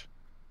 which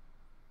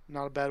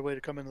not a bad way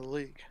to come into the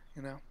league,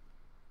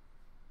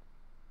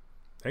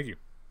 Thank you.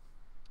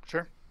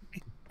 Sure.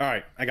 All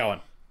right, I got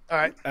one. All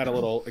right. Add a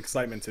little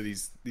excitement to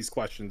these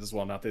questions as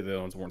well. Not that the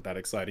other ones weren't that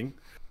exciting,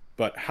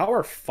 but how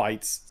are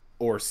fights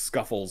or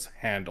scuffles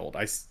handled?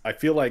 I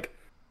feel like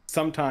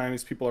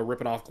sometimes people are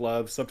ripping off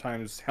gloves,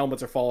 sometimes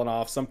helmets are falling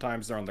off,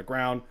 sometimes they're on the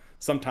ground,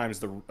 sometimes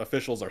the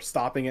officials are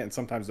stopping it, and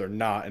sometimes they're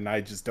not, and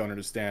I just don't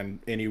understand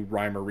any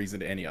rhyme or reason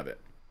to any of it.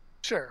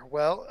 Sure.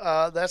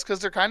 Well, that's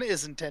because there kind of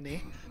isn't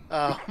any.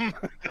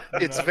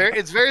 It's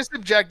very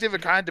subjective.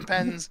 It kind of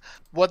depends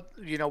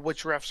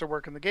which refs are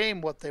working the game,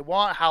 what they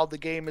want, how the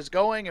game is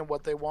going, and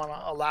what they want to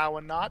allow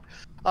and not.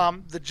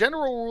 The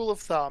general rule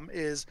of thumb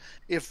is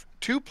if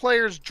 2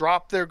 players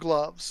drop their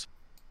gloves,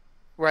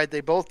 right,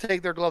 they both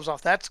take their gloves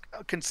off, that's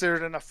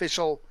considered an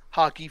official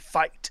hockey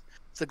fight.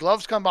 If the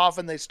gloves come off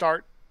and they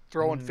start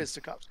throwing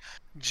fisticuffs.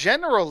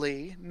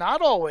 Generally, not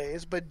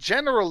always, but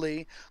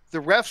generally, the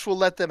refs will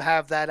let them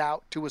have that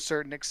out to a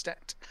certain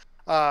extent.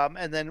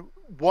 And then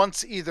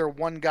once either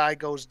one guy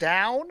goes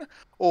down,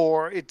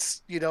 or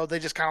it's, they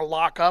just kind of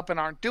lock up and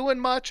aren't doing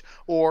much,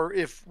 or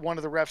if one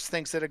of the refs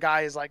thinks that a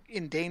guy is like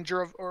in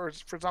danger or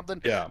for something,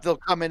 they'll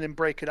come in and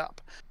break it up.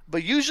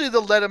 But usually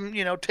they'll let them,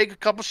 take a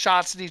couple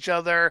shots at each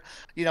other,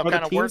 kind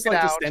of work it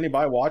out. Just standing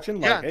by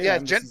watching, like,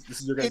 this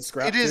is your guys'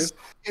 scrap too?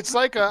 It's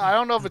like I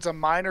don't know if it's a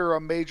minor or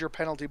a major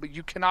penalty, but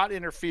you cannot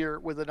interfere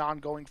with an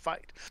ongoing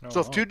fight.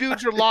 So if 2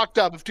 dudes are locked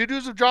up, if 2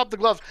 dudes have dropped the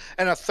gloves,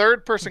 and a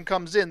 3rd person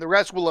comes in, the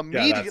rest will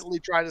immediately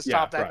try to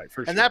stop that.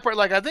 Right, and that part,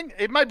 like, I think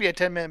it might be a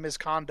 10-minute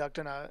misconduct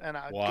and a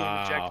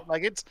game ejected.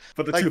 Like, it's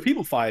but the like, 2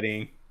 people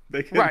fighting.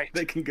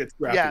 They can get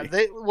scrappy. Yeah,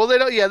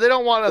 they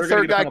don't want a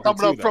third guy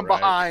coming up from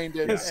behind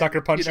and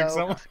sucker punching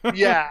someone.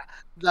 Yeah,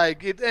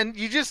 like it, and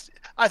you just.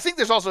 I think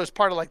there's also as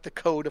part of like the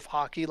code of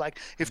hockey, like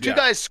if two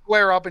guys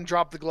square up and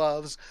drop the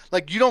gloves,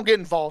 like you don't get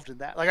involved in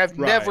that. Like I've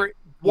never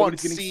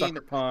once getting seen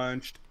sucker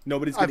punched.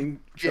 Nobody's getting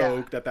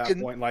choked at that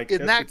point. Like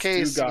in that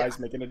case, two guys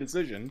making a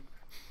decision.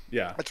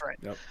 Yeah, that's right.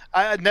 Yep.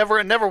 I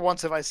never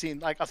once have I seen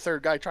like a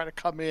third guy trying to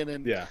come in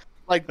and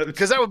like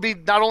because that would be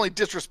not only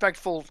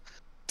disrespectful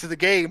to the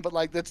game, but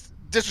like that's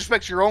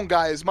disrespects your own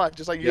guy as much.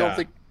 It's like you don't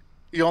think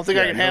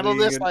I can handle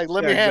this? Like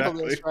let me handle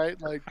this,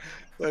 right? Like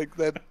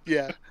that.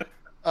 Yeah.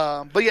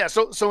 But yeah,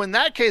 so in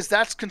that case,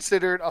 that's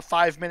considered a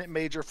 5-minute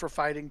major for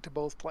fighting to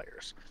both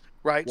players,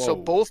 right? Whoa. So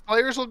both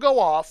players will go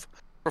off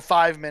for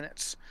 5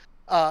 minutes.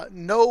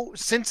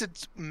 Since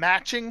it's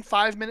matching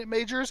 5-minute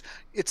majors,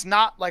 it's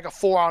not like a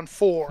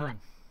 4-on-4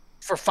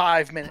 for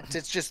 5 minutes.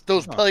 It's just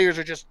those players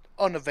are just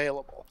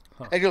unavailable.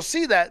 And you'll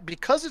see that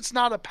because it's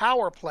not a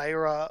power play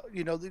or a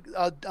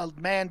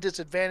man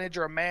disadvantage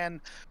or a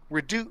man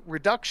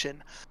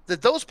reduction,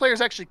 that those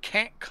players actually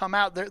can't come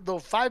out. The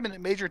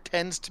 5-minute major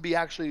tends to be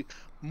actually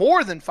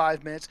more than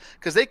 5 minutes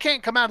because they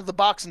can't come out of the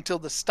box until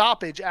the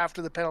stoppage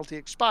after the penalty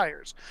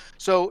expires.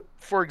 So,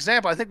 for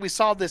example, I think we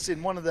saw this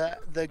in one of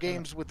the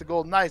games with the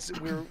Golden Knights.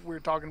 We were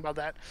talking about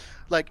that.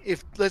 Like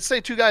if let's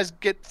say two guys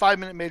get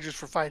 5-minute majors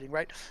for fighting,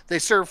 right? They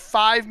serve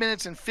 5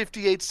 minutes and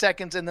 58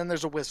 seconds, and then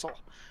there's a whistle.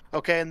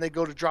 Okay, and they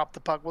go to drop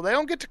the puck. Well, they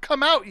don't get to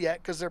come out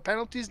yet because their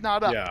penalty's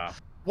not up. Yeah.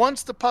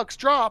 Once the puck's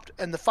dropped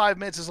and the 5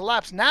 minutes has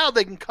elapsed, now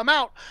they can come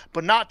out,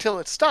 but not till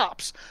it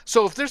stops.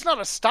 So if there's not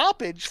a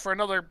stoppage for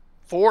another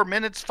 4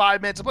 minutes,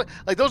 5 minutes of play,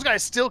 like those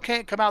guys still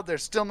can't come out. They're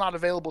still not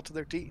available to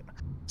their team.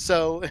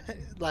 So,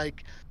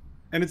 like.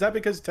 And is that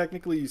because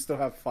technically you still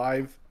have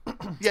 5?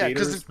 Yeah,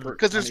 because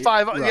there's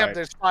 5. Right. Yeah,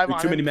 there's 5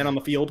 on too many men on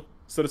the field,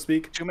 so to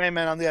speak. Too many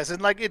men on the ice,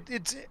 and like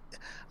it's.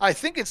 I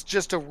think it's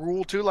just a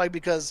rule too, like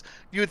because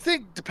you would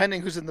think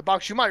depending who's in the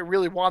box, you might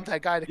really want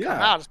that guy to come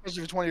out, especially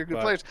if it's one of your good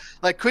players.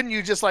 Like, couldn't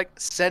you just like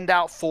send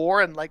out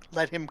 4 and like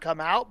let him come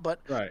out? But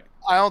I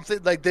don't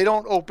think like they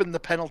don't open the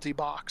penalty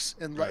box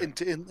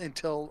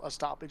until a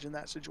stoppage in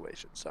that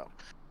situation. So.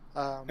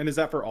 And is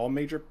that for all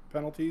major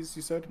penalties?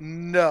 You said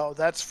no.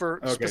 That's for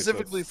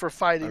specifically for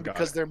fighting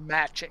because they're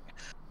matching.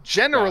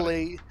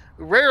 Generally,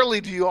 rarely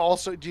do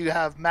you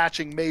have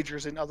matching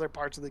majors in other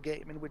parts of the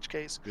game. In which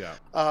case,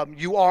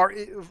 you are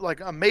like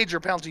a major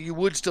penalty. You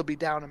would still be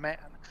down a man.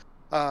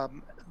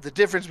 The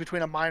difference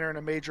between a minor and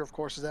a major, of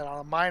course, is that on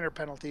a minor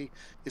penalty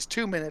is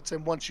 2 minutes,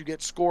 and once you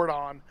get scored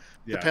on,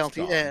 the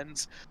penalty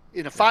ends.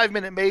 In a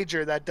 5-minute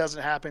major, that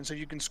doesn't happen, so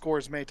you can score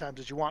as many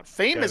times as you want.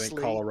 Famously, I think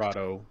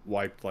Colorado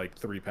wiped like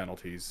 3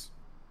 penalties,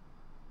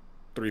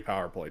 3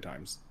 power play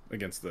times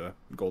against the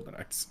Golden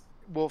Knights.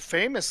 Well,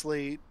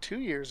 famously, 2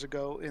 years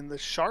ago in the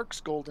Sharks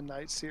Golden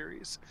Knights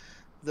series,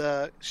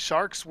 the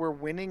Sharks were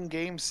winning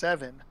Game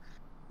 7.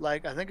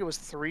 Like, I think it was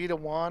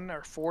 3-1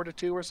 or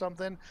 4-2 or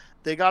something.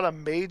 They got a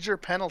major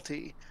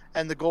penalty,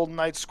 and the Golden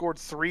Knights scored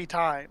 3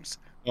 times.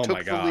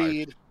 Took the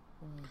lead,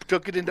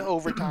 took it into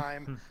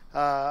overtime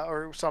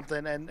or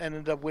something, and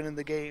ended up winning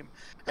the game.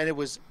 And it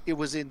was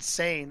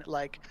insane,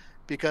 like,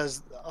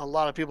 because a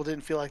lot of people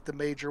didn't feel like the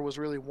major was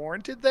really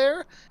warranted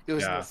there. It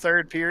was in the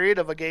third period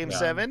of a Game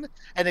 7,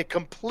 and it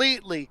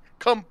completely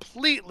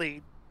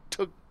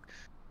took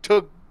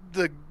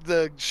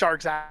the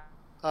Sharks out.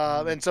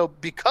 And so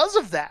because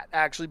of that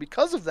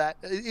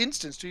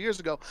instance 2 years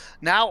ago,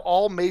 now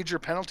all major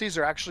penalties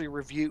are actually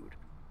reviewed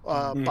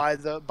by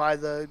the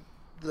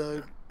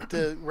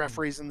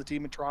referees in the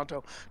team in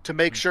Toronto to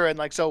make sure. And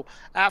like, so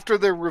after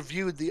they're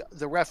reviewed,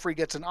 the referee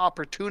gets an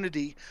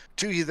opportunity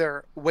to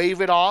either waive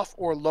it off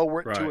or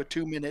lower it to a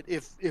 2 minute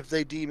if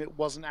they deem it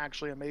wasn't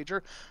actually a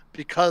major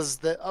because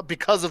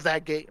of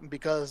that game,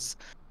 because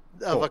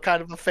of a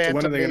kind of a phantom. So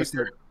when are they going to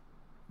start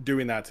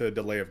doing that to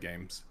delay of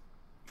games?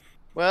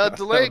 Well,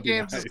 delay of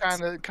games is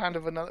kind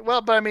of another.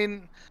 Well, but I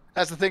mean,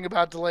 that's the thing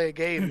about delay of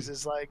games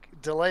is like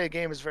delay of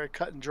game is very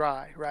cut and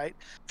dry, right?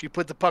 If you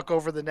put the puck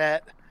over the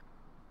net,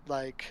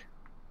 like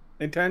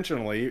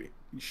intentionally,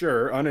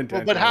 sure,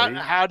 unintentionally. Well, but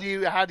how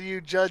do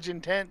you judge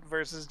intent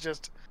versus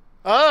just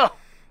So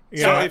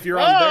if you're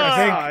on their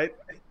side,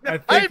 I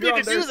think you're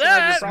on their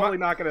side, you're probably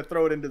not going to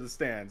throw it into the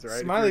stands,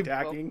 right?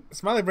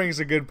 Smiley brings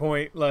a good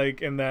point,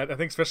 like in that I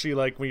think especially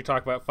like when you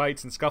talk about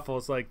fights and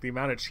scuffles, like the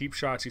amount of cheap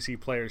shots you see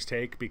players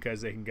take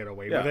because they can get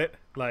away with it.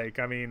 Like,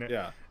 I mean,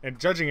 and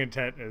judging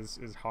intent is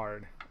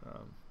hard.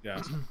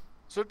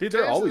 So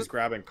they're always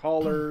grabbing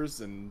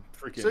collars and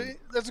freaking. So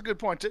that's a good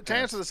point. To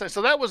answer this,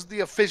 so that was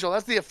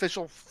that's the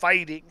official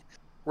fighting,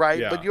 right?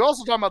 Yeah. But you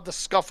also talking about the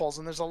scuffles,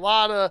 and there's a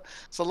lot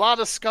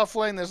of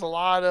scuffling. There's a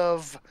lot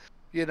of,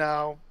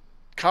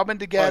 coming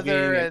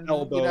together and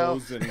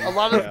elbows and a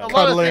lot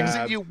of things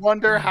that you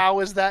wonder,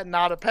 how is that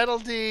not a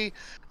penalty?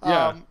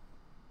 Again,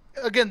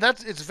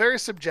 it's very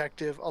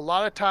subjective. A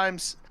lot of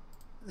times,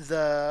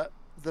 the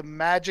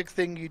magic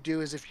thing you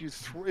do is if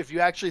you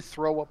actually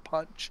throw a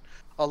punch.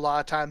 A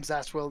lot of times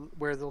that's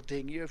where they'll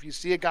ding you. If you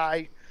see a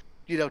guy,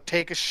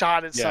 take a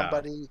shot at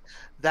somebody.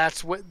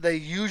 That's what they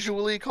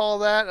usually call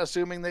that,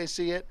 assuming they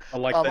see it.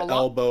 Like the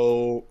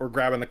elbow or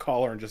grabbing the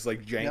collar and just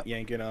like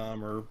yanking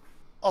them. Or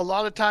a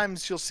lot of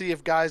times you'll see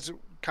if guys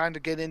kind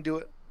of get into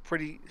it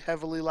pretty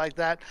heavily like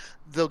that,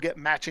 they'll get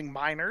matching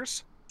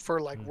minors for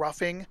like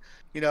roughing,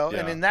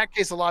 and in that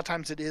case, a lot of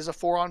times it is a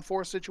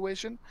 4-on-4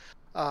 situation.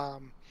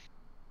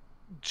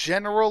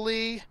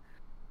 Generally,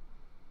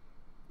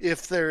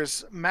 if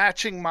there's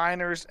matching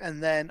minors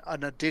and then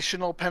an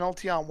additional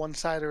penalty on one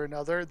side or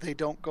another, they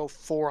don't go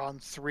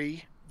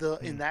 4-on-3.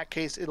 In that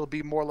case, it'll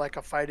be more like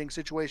a fighting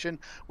situation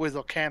where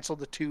they'll cancel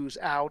the 2s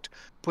out,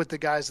 put the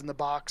guys in the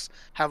box,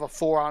 have a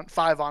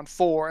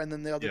 5-on-4, and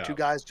then the other 2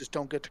 guys just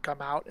don't get to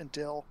come out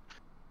until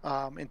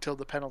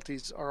the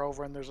penalties are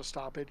over and there's a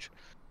stoppage.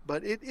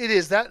 But it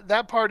is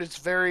that part is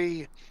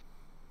very,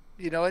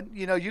 and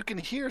you can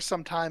hear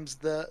sometimes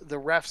the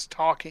refs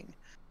talking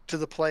to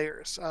the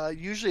players.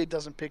 Usually it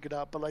doesn't pick it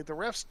up, but like the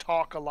refs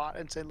talk a lot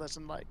and say,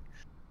 listen, like,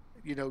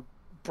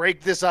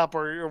 break this up,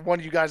 or one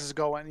of you guys is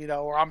going,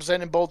 or I'm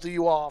sending both of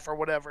you off, or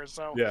whatever.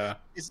 So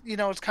it's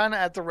it's kind of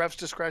at the ref's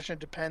discretion. It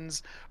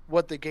depends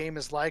what the game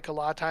is like. A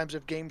lot of times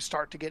if games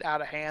start to get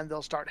out of hand,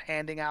 they'll start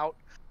handing out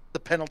the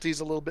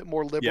penalties a little bit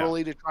more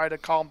liberally to try to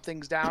calm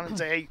things down and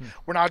say, hey,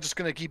 we're not just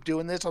going to keep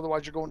doing this,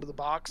 otherwise you're going to the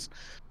box.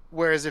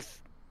 Whereas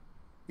if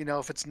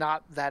it's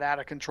not that out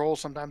of control,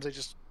 sometimes they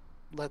just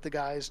let the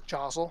guys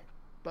jostle.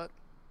 But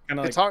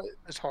it's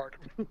hard.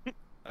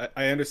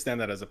 I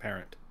understand that as a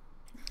parent.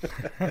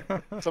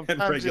 Sometimes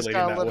regulating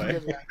that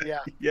way.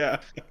 Yeah.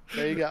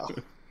 There you go.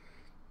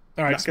 All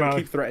right, I'm not going to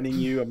keep threatening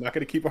you. I'm not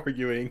going to keep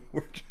arguing.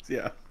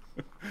 I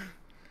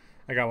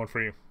got one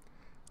for you.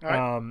 All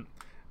right.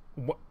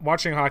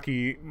 Watching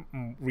hockey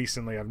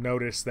recently, I've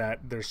noticed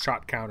that there's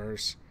shot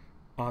counters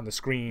on the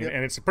screen,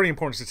 and it's a pretty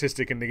important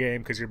statistic in the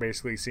game because you're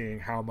basically seeing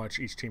how much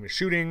each team is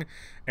shooting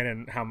and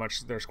then how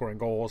much they're scoring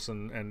goals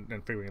and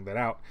figuring that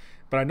out.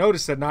 But I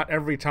noticed that not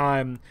every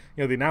time,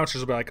 the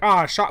announcers will be like,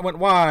 shot went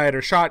wide,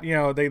 or shot,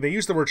 they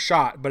use the word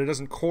shot, but it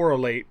doesn't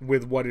correlate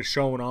with what is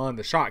shown on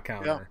the shot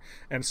counter.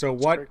 And so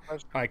to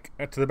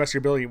the best of your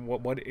ability,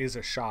 what is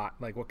a shot?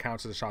 Like, what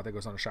counts as a shot that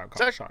goes on a shot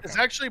counter? It's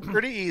actually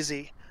pretty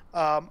easy.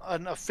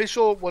 An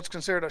official, what's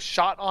considered a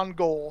shot on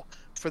goal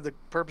for the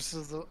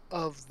purposes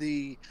of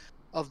the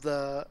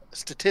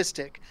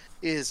statistic,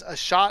 is a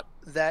shot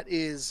that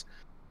is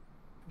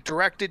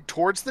directed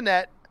towards the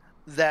net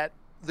that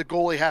the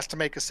goalie has to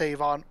make a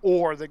save on,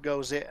 or that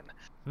goes in,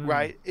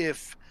 right?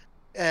 If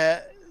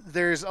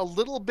there's a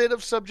little bit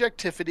of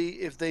subjectivity,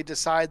 if they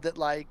decide that,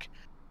 like,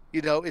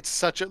 it's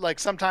such a, like,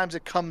 sometimes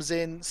it comes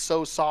in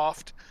so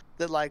soft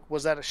that, like,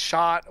 was that a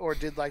shot, or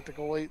did, like, the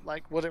goalie,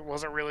 like, was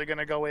it really going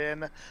to go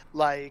in?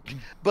 Like,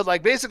 but,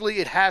 like, basically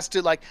it has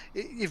to, like,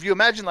 if you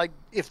imagine, like,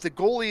 if the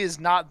goalie is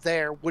not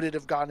there, would it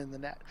have gone in the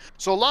net?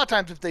 So a lot of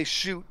times if they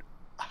shoot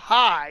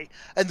high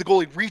and the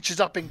goalie reaches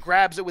up and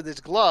grabs it with his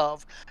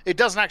glove, it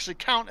doesn't actually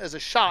count as a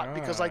shot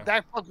because, like,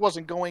 that puck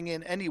wasn't going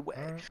in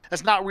anyway.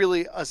 That's not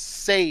really a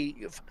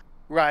save,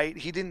 right?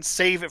 He didn't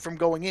save it from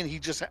going in. He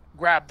just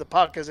grabbed the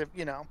puck as if,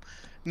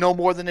 no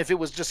more than if it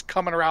was just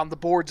coming around the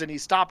boards and he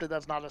stopped it.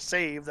 That's not a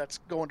save. That's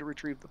going to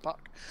retrieve the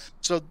puck.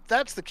 So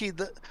that's the key.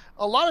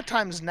 A lot of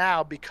times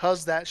now,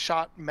 because that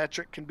shot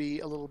metric can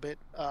be a little bit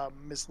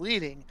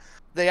misleading,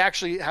 they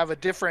actually have a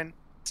different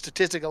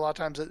statistic a lot of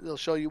times that they'll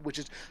show you, which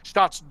is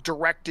shots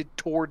directed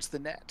towards the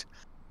net,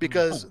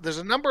 because there's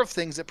a number of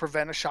things that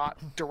prevent a shot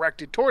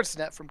directed towards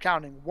the net from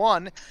counting.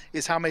 One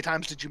is how many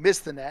times did you miss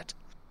the net?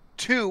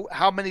 2,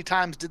 how many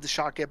times did the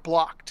shot get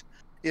blocked?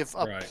 If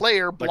a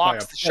player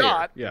blocks the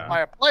shot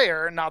by a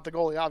player, not the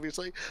goalie,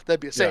 obviously,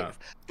 that'd be a save.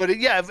 But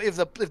if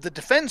the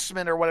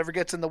defenseman or whatever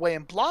gets in the way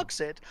and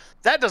blocks it,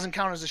 that doesn't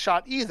count as a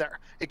shot either.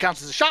 It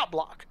counts as a shot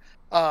block.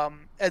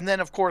 And then,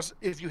 of course,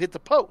 if you hit the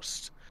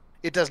post,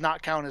 it does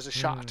not count as a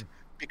shot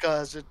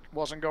because it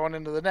wasn't going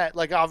into the net.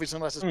 Like, obviously,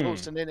 unless it's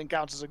posted in and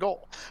counts as a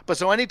goal. But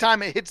so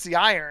anytime it hits the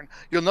iron,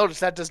 you'll notice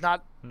that does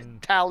not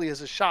tally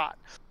as a shot,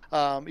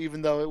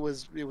 even though it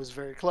was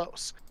very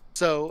close.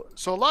 So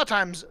a lot of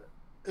times,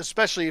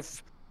 especially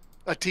if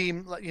a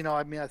team,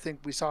 I think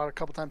we saw it a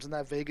couple times in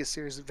that Vegas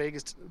series.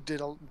 Vegas did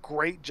a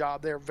great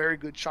job. They're a very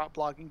good shot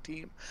blocking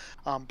team,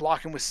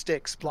 blocking with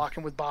sticks,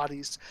 blocking with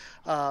bodies.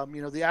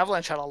 The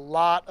Avalanche had a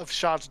lot of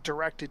shots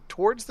directed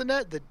towards the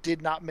net that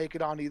did not make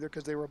it on either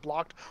because they were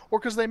blocked or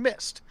because they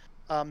missed.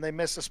 They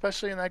missed,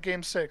 especially in that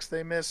game 6.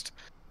 They missed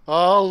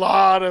a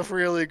lot of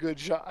really good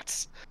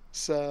shots.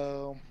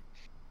 So,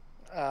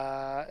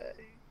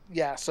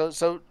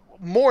 so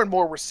more and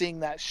more we're seeing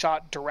that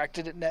shot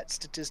directed at net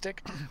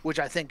statistic, which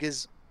I think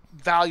is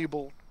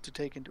valuable to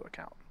take into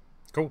account.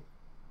 Cool.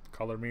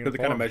 Color me. So the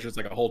kind of measures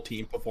like a whole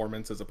team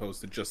performance as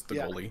opposed to just the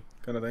goalie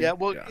kind of thing. Yeah.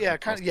 Well,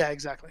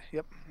 exactly.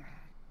 Yep.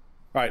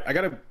 All right. I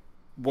got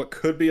what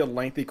could be a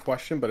lengthy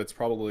question, but it's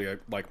probably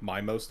like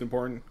my most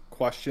important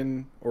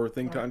question or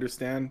thing to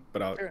understand.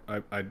 But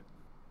I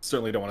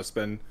certainly don't want to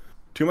spend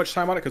too much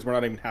time on it because we're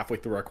not even halfway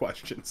through our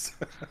questions.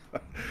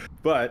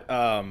 But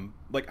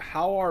like,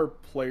 how are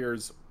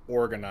players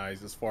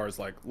organized as far as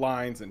like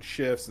lines and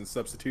shifts and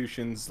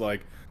substitutions.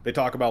 Like they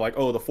talk about like,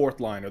 oh, the fourth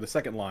line or the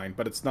second line,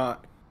 but it's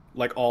not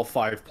like all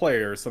 5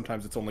 players.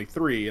 Sometimes it's only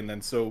 3, and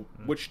then so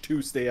which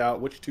 2 stay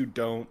out, which 2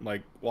 don't.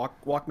 Like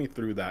walk me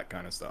through that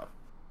kind of stuff.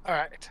 All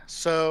right,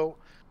 so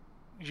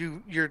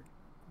you're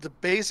the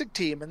basic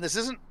team, and this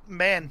isn't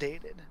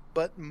mandated,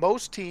 but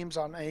most teams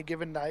on any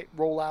given night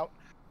roll out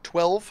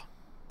 12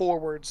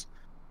 forwards,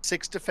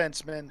 6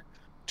 defensemen,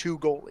 2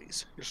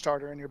 goalies, your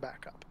starter and your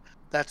backup.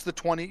 That's the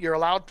 20. You're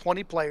allowed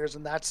 20 players,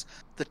 and that's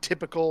the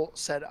typical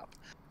setup.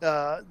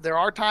 There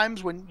are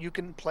times when you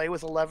can play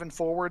with 11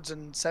 forwards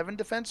and 7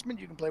 defensemen.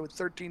 You can play with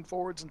 13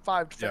 forwards and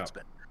 5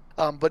 defensemen.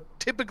 Yeah. But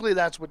typically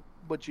that's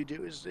what you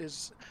do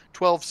is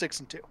 12, 6,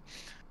 and 2.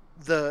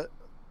 The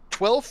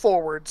 12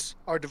 forwards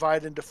are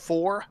divided into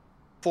 4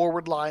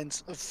 forward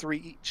lines of 3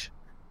 each,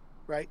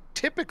 right?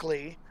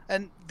 Typically,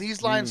 and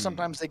these lines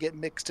sometimes they get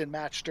mixed and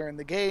matched during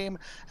the game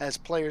as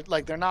players,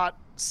 like they're not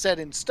set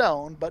in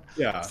stone, but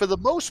for the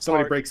most part,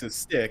 somebody breaks his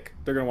stick,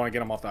 they're going to want to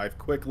get him off the ice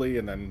quickly,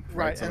 and then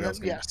somebody else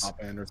can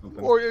hop in or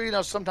something.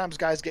 Or sometimes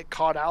guys get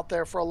caught out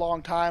there for a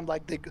long time,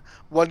 like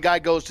one guy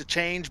goes to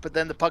change, but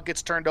then the puck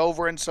gets turned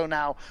over, and so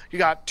now you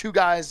got 2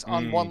 guys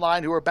on one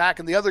line who are back,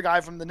 and the other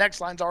guy from the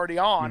next line's already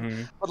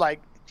on, but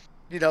like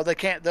they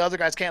can't. The other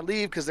guys can't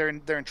leave because they're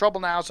in trouble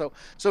now. So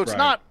it's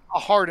not a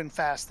hard and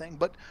fast thing.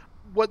 But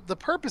what the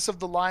purpose of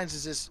the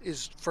lines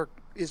is for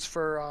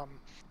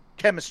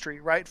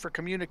chemistry, right? For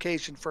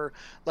communication, for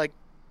like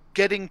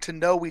getting to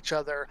know each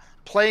other,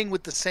 playing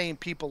with the same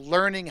people,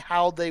 learning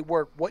how they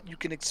work, what you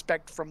can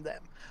expect from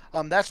them.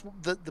 That's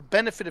the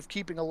benefit of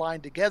keeping a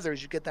line together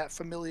is you get that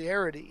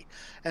familiarity,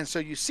 and so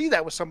you see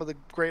that with some of the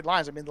great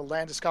lines. I mean, the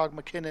Landeskog,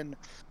 McKinnon,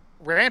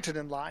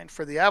 Rantanen line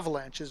for the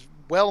Avalanche is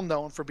well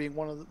known for being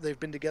they've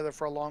been together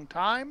for a long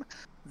time.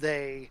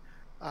 They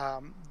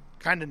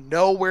kind of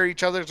know where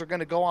each others are going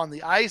to go on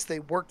the ice. They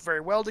work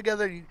very well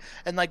together,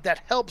 and like that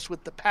helps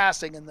with the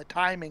passing and the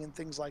timing and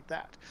things like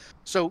that.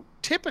 So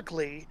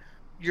typically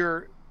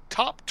your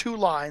top 2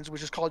 lines,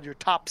 which is called your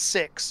top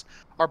 6,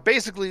 are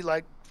basically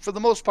like, for the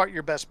most part,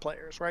 your best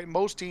players, right?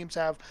 Most teams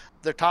have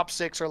their top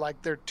 6 are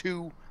like their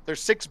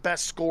 6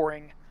 best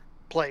scoring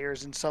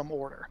players in some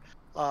order.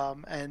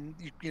 And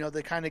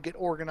they kind of get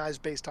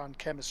organized based on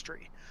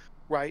chemistry,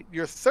 right?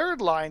 Your third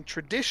line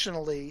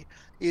traditionally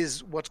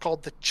is what's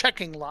called the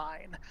checking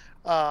line,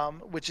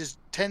 which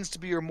tends to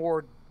be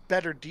your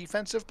better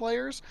defensive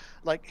players.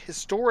 Like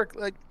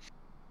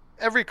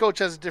every coach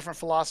has a different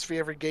philosophy,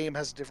 every game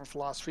has a different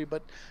philosophy,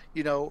 but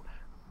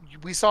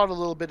we saw it a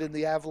little bit in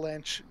the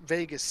Avalanche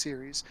Vegas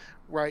series,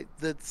 right?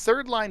 The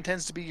third line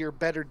tends to be your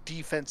better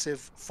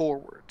defensive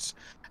forwards,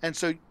 and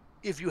so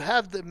if you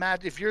have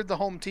if you're the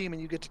home team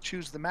and you get to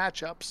choose the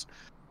matchups,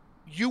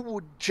 you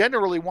would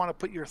generally want to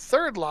put your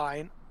third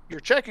line, your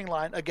checking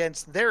line,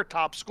 against their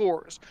top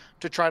scorers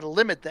to try to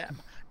limit them.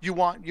 You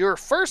want your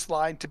first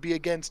line to be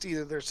against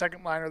either their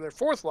second line or their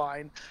fourth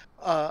line.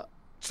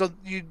 So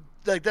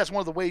that's one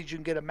of the ways you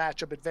can get a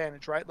matchup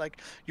advantage, right?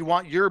 Like you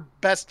want your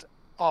best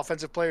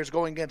offensive players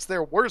going against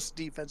their worst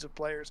defensive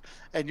players,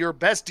 and your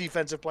best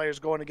defensive players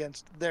going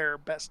against their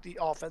best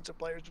offensive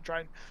players to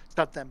try and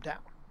shut them down.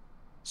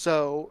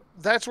 So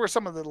that's where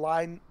some of the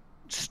line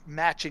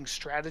matching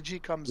strategy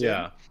comes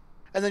in.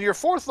 And then your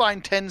fourth line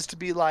tends to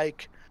be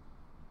like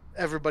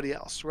everybody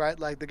else, right?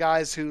 Like the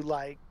guys who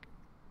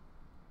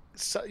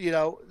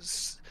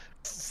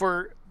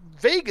for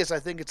Vegas, I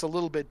think it's a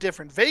little bit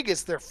different.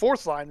 Vegas, their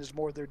fourth line is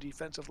more their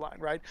defensive line,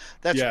 right?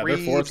 That's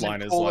Reeves, their fourth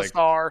line is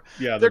Polistar.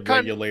 The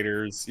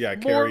regulators,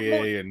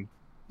 Carrier, and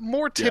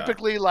more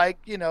typically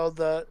like,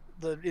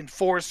 the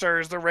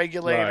enforcers, the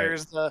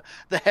regulators, the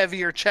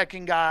heavier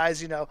checking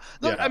guys,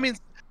 I mean,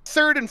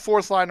 third and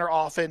fourth line are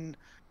often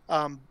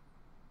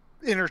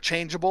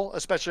interchangeable,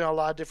 especially on a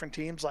lot of different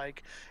teams.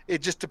 Like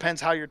it just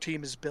depends how your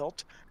team is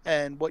built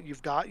and what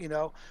you've got,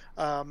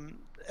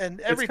 and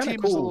every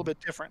team is a little bit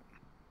different.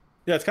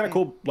 Yeah, it's kind of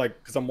cool, like,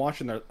 because I'm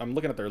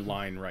looking at their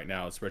line right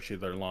now, especially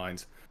their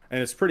lines,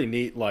 and it's pretty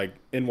neat, like,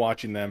 in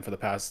watching them for the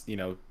past,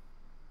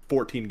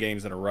 14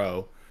 games in a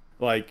row,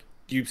 like,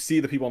 you see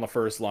the people on the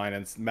first line,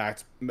 and it's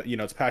Max,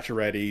 it's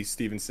Pacioretty,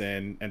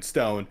 Stevenson, and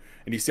Stone,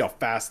 and you see how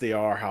fast they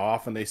are, how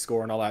often they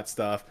score, and all that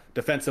stuff.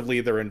 Defensively,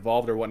 they're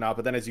involved or whatnot,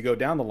 but then as you go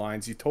down the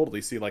lines, you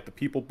totally see, like, the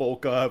people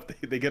bulk up,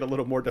 they get a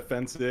little more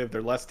defensive,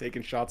 they're less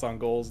taking shots on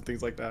goals and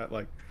things like that.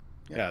 Like,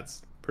 yeah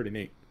it's pretty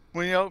neat.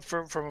 Well,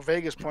 from a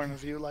Vegas point of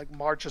view, like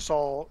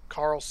Marchessault,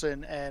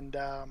 Carlson, and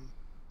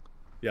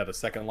the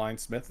second line,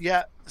 Smith.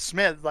 Yeah,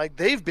 Smith. Like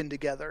they've been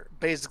together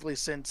basically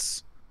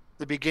since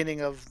the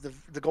beginning of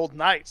the Golden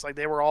Knights. Like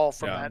they were all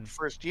from that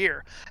first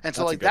year, and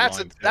so like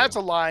that's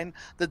a line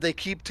that they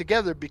keep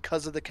together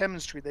because of the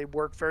chemistry. They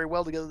work very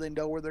well together. They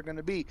know where they're going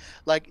to be.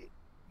 Like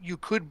you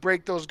could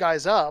break those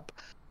guys up,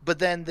 but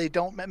then they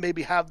don't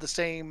maybe have the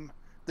same.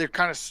 They're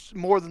kind of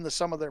more than the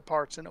sum of their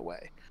parts in a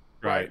way.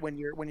 Right. When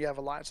you have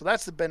a line. So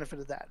that's the benefit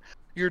of that.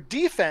 Your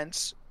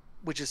defense,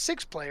 which is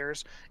 6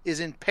 players,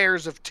 is in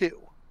pairs of 2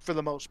 for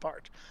the most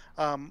part.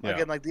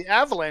 Again, like the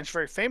Avalanche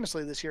very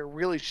famously this year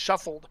really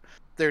shuffled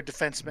their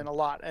defensemen a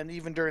lot, and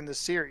even during this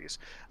series,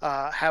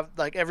 have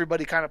like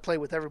everybody kind of play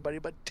with everybody.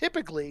 But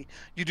typically,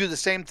 you do the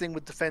same thing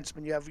with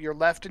defensemen. You have your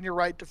left and your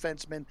right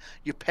defensemen.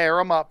 You pair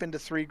them up into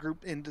three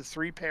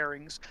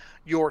pairings.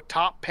 Your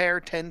top pair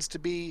tends to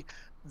be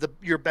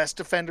your best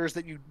defenders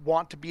that you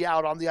want to be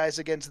out on the ice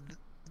against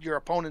your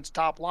opponent's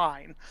top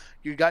line.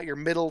 You got your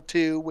middle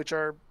two, which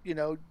are,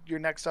 your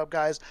next up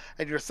guys,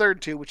 and your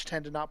third two, which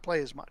tend to not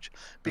play as much.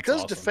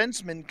 Because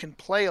defensemen can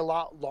play a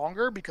lot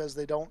longer because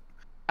they don't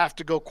have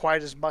to go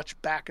quite as much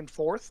back and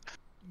forth.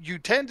 You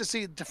tend to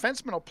see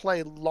defensemen will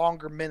play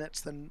longer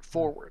minutes than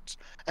forwards.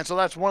 And so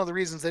that's one of the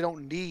reasons they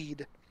don't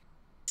need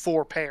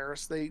 4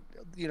 pairs. They,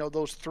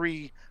 those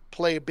 3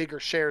 play bigger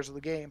shares of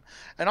the game.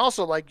 And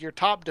also, like, your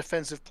top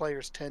defensive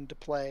players tend to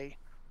play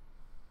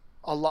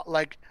a lot,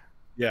 like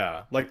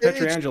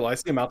Pietrangelo. I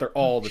see him out there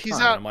all the time.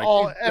 He's out I'm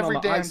like, every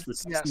on the damn ice for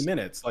 60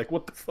 minutes. Like,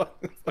 what the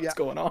fuck? What's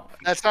going on?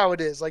 That's how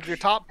it is. Like, your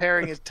top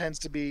pairing tends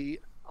to be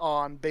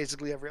on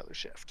basically every other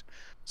shift.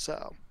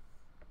 So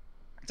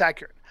it's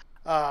accurate.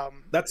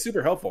 That's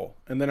super helpful.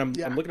 And then I'm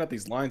looking at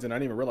these lines, and I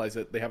didn't even realize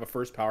that they have a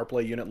first power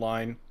play unit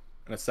line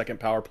and a second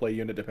power play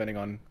unit, depending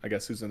on, I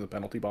guess, who's in the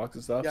penalty box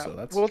and stuff. Yeah, so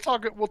that's we'll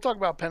talk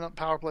about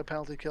power play,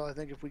 penalty kill. I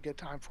think if we get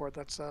time for it,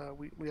 that's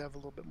we have a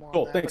little bit more.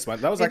 Cool, thanks, man.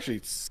 That was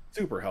actually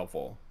super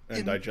helpful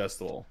and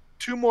digestible.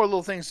 2 more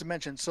little things to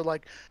mention. So,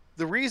 like,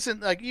 the reason,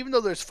 like, even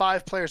though there's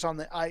 5 players on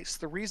the ice,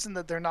 the reason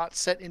that they're not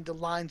set into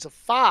lines of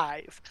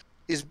 5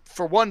 is,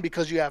 for one,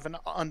 because you have an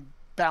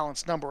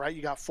unbalanced number, right?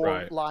 You got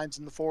 4 lines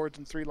in the forwards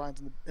and 3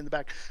 lines in the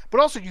back.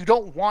 But also, you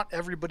don't want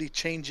everybody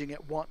changing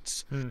at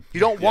once. You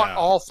don't want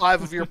all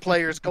 5 of your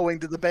players going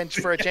to the bench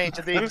for a change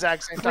at the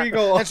exact same time.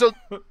 And so,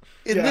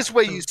 in this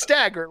way, you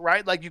stagger it,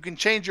 right? Like, you can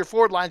change your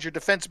forward lines. Your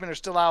defensemen are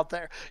still out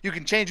there. You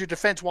can change your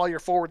defense while your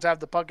forwards have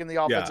the puck in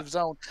the offensive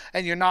zone,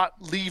 and you're not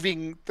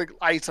leaving the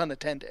ice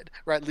unattended,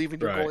 right? Leaving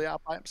your goalie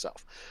out by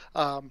himself.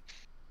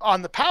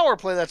 On the power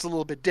play, that's a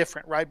little bit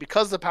different, right?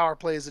 Because the power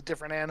play is a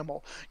different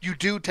animal. You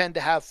do tend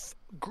to have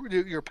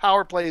your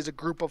power play is a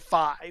group of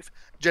 5.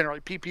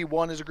 Generally,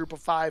 PP1 is a group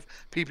of 5.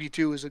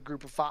 PP2 is a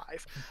group of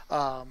 5.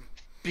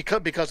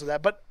 Because of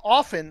that. But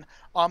often,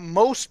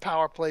 most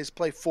power plays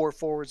play 4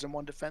 forwards and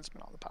 1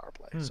 defenseman on the power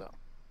play. So,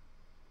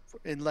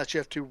 unless you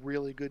have 2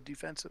 really good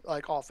defensive,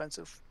 like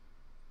offensive,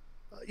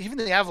 even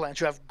the Avalanche,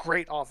 who have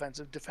great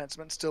offensive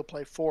defensemen, still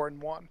play 4 and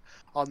 1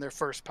 on their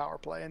first power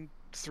play and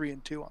 3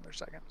 and 2 on their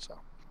second. So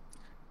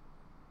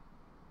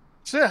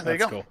yeah, there you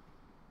go. Cool.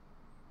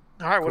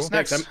 All right, what's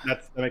next?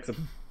 That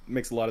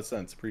makes a lot of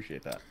sense.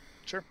 Appreciate that.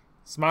 Sure.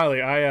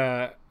 Smiley,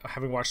 I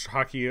having watched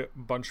hockey a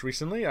bunch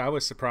recently, I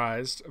was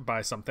surprised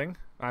by something.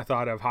 I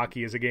thought of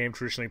hockey as a game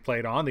traditionally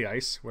played on the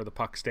ice, where the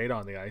puck stayed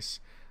on the ice.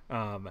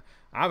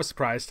 I was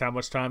surprised how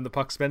much time the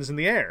puck spends in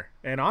the air,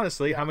 and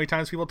honestly, how many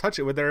times people touch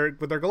it with their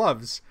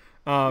gloves.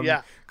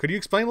 Could you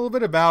explain a little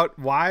bit about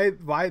why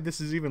this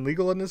is even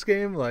legal in this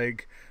game?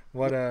 Like,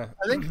 what? I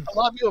think a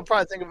lot of people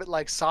probably think of it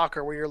like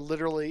soccer, where you're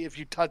literally, if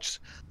you touch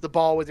the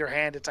ball with your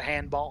hand, it's a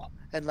handball,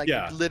 and you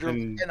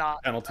literally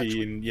cannot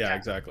penalty, and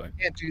exactly,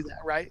 you can't do that,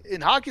 right? In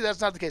hockey, that's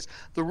not the case.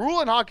 The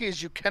rule in hockey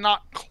is you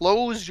cannot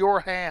close your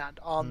hand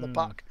on the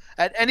puck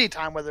at any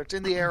time, whether it's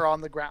in the air or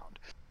on the ground.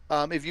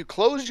 If you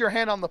close your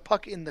hand on the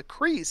puck in the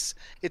crease,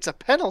 it's a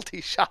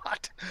penalty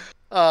shot.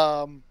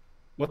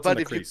 What's in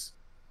the crease?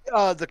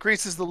 The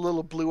crease is the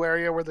little blue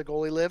area where the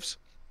goalie lives.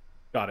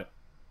 Got it.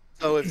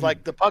 So if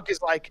the puck is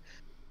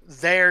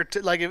there to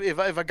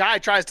if a guy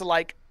tries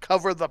to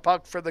cover the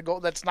puck for the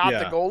goal, that's not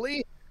the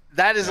goalie.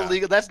 That is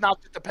illegal. That's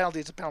not just a penalty.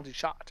 It's a penalty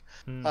shot.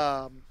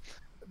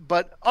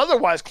 But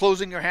otherwise,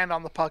 closing your hand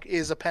on the puck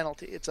is a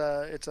penalty. It's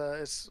I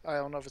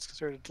don't know if it's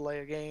considered a delay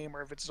a game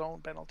or if it's its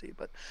own penalty,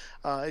 but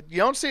you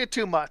don't see it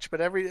too much.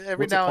 But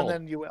every now and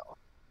then you will.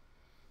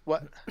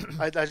 What?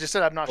 I just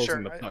said I'm not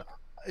sure. Gotcha.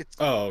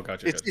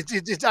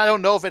 It's I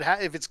don't know if the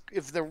penalty is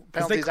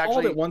actually. They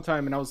called it one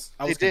time and I was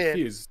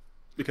confused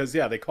because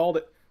they called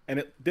it and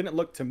it didn't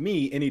look to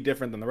me any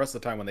different than the rest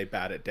of the time when they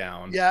bat it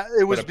down. Yeah,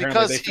 it was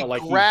because he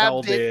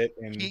grabbed it.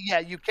 And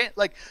you can't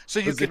so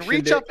you can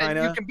reach up and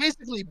you can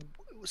basically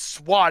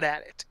swat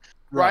at it,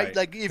 right?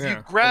 Like if you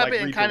grab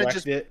it and kind of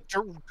just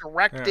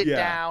direct it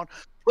down,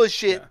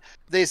 push it,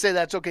 they say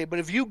that's okay. But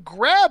if you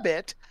grab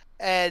it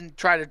and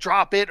try to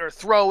drop it or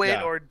throw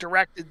it or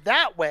direct it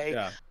that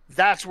way,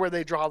 that's where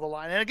they draw the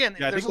line. And again,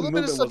 there's a little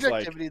bit of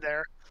subjectivity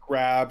there.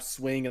 Grab,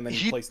 swing, and then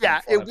he placed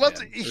it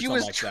wasn't. He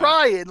was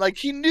trying,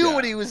 he knew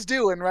what he was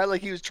doing,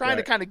 right? He was trying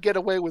to kind of get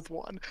away with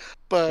one.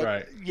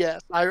 But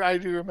yes, I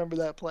do remember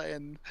that play,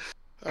 and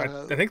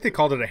I think they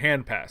called it a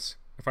hand pass,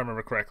 if I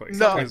remember correctly.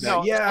 No,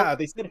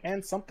 they said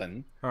hand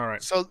something. All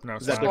right. So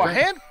a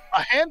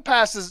hand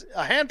pass is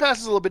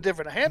a little bit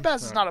different. A hand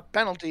pass is not a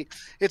penalty;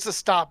 it's a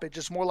stoppage.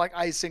 It's more like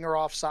icing or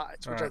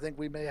offsides, which I think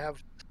we may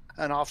have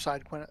an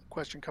offside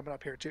question coming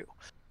up here too.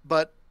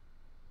 But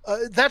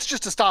that's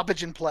just a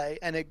stoppage in play,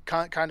 and it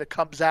kind of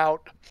comes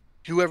out.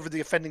 Whoever the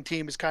offending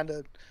team is, kind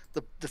of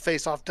the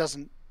face-off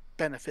doesn't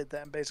benefit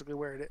them. Basically,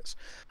 where it is.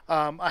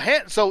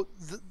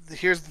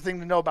 Here's the thing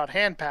to know about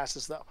hand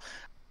passes, though.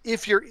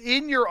 if you're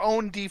in your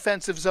own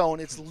defensive zone,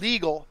 it's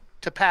legal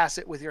to pass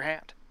it with your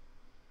hand.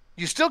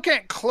 You still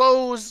can't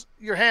close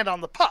your hand on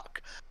the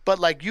puck, but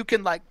like you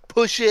can like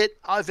push it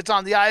if it's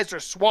on the ice or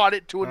swat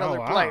it to another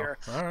player.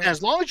 Right. And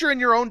as long as you're in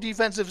your own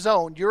defensive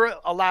zone, you're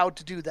allowed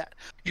to do that.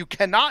 You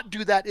cannot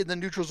do that in the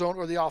neutral zone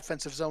or the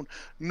offensive zone,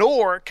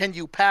 nor can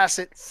you pass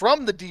it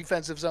from the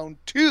defensive zone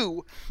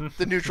to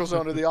the neutral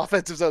zone or the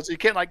offensive zone. So you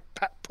can't like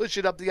push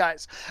it up the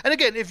ice. And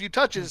again, if you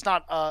touch it, it's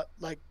not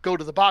like go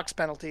to the box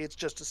penalty. It's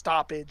just a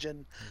stoppage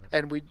and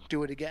we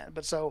do it again.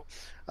 But so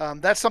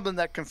that's something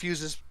that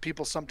confuses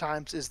people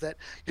sometimes, is that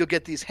you'll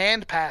get these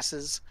hand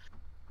passes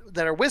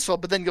that are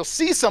whistled, but then you'll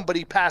see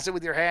somebody pass it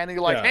with your hand and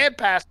you're like, hand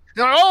pass.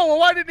 You're like, oh, well,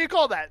 why didn't he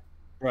call that?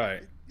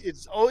 Right.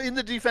 It's in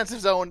the defensive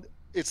zone.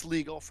 It's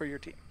legal for your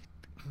team.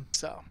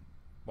 So,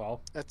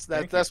 well, that's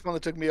one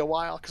that took me a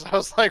while, because I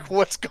was like,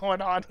 what's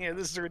going on here?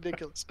 This is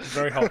ridiculous.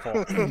 Very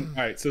helpful. All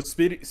right. So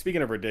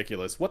speaking of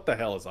ridiculous, what the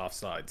hell is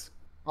offsides?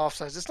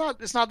 Offsides.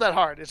 It's not that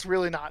hard. It's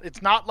really not.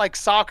 It's not like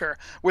soccer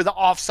where the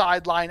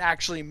offside line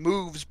actually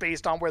moves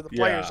based on where the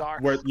players are.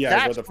 Where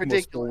the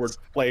most forward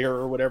player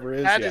or whatever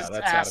is. That's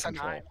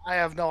asinine. I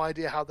have no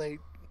idea how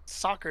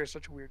soccer is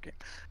such a weird game.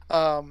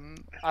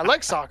 I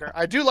like soccer.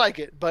 I do like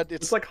it, but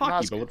it's like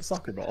hockey, but with a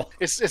soccer ball.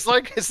 It's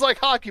like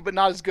hockey, but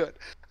not as good.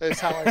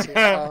 Is how I see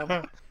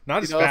it.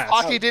 Not as fast. If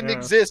hockey didn't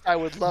exist, I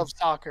would love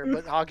soccer,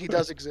 but hockey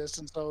does exist,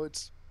 and so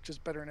it's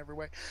just better in every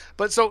way.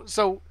 But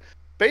so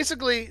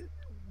basically,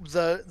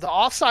 the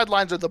offside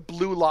lines are the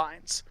blue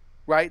lines,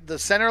 right? The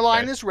center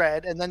line is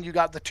red, and then you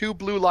got the two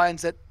blue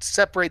lines that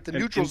separate the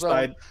neutral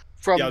zone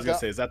from. Yeah, I was gonna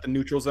say, is that the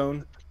neutral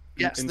zone?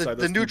 Yes,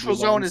 the neutral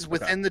zone is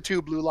within the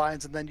two blue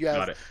lines, and then you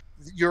have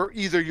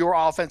either your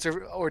offensive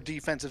or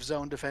defensive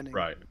zone, depending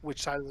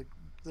which side of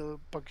the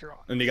puck you're on.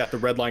 And you got the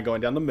red line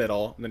going down the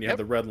middle, and then you have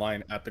the red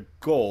line at the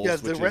goals,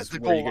 which is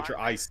where you get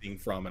your icing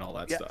from and all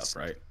that stuff,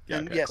 right?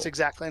 Yeah,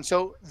 exactly. And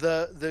so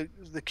the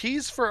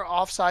keys for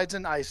offsides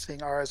and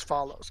icing are as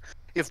follows.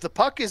 If the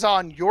puck is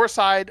on your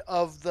side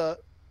of the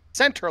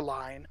center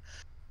line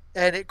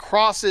and it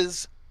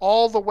crosses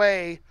all the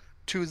way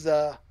to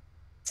the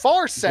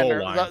far center,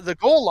 the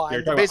goal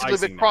line, basically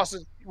if it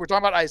crosses, we're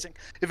talking about icing.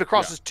 If it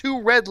crosses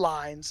two red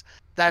lines,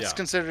 that's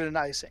considered an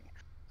icing.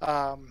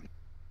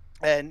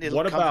 And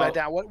it'll come back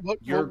down.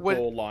 What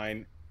goal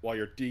line while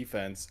your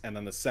defense and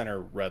then the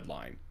center red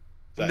line?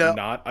 Is that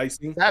not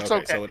icing? That's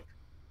okay. So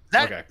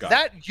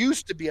that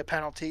used to be a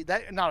penalty.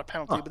 Not a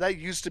penalty, but that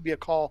used to be a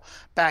call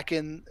back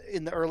in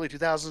the early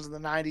 2000s and the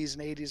 90s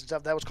and 80s and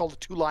stuff. That was called a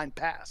two-line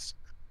pass,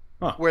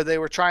 where they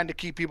were trying to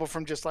keep people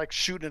from just like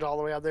shooting it all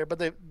the way out there. But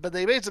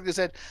they basically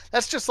said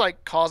that's just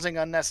like causing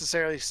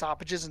unnecessary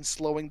stoppages and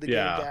slowing the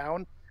game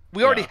down.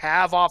 We already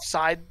have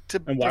offside to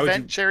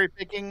prevent cherry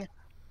picking.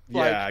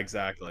 Yeah,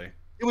 exactly.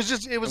 It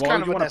was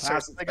kind of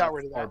unnecessary. They got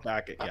rid of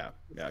that.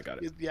 I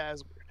got it. Yeah,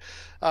 it's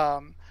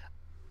weird.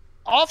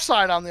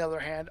 Offside, on the other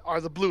hand,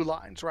 are the blue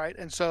lines, right?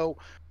 And so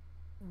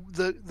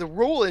the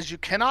rule is you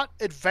cannot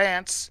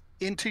advance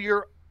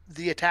into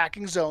the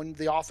attacking zone,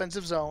 the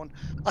offensive zone,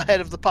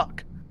 ahead of the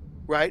puck,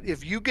 right?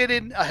 If you get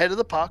in ahead of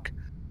the puck,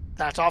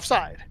 that's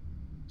offside.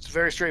 It's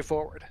very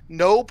straightforward.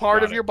 No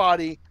part of your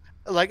body,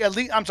 like at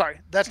least, I'm sorry,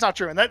 that's not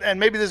true. And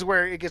maybe this is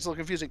where it gets a little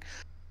confusing.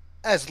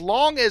 As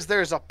long as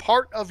there's a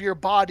part of your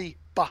body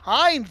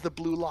behind the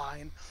blue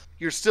line,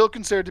 you're still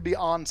considered to be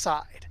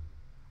onside.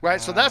 Right,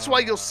 so that's why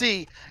you'll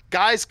see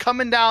guys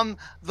coming down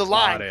the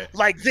line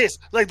like this,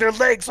 like their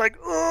legs, like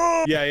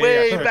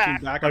way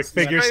back, like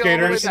figure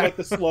skaters, like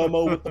the slow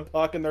mo with the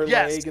puck and their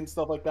leg and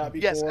stuff like that.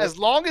 Before. Yes, as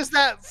long as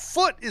that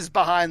foot is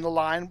behind the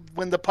line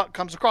when the puck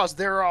comes across,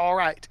 they're all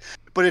right.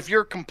 But if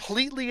you're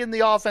completely in the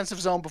offensive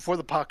zone before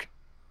the puck,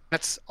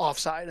 that's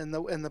offside, and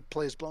the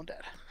play is blown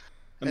dead.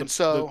 And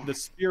so the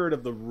spirit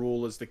of the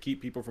rule is to keep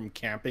people from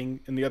camping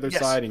in the other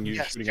side and you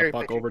shooting a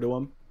puck over to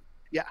them.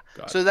 Yeah.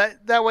 So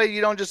that way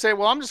you don't just say,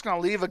 well, I'm just going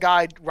to leave a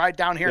guy right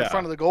down here in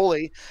front of the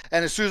goalie.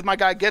 And as soon as my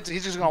guy gets it,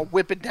 he's just going to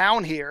whip it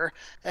down here.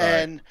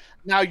 And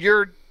now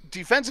you're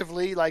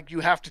defensively, like you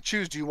have to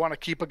choose. Do you want to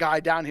keep a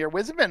guy down here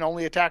with him and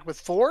only attack with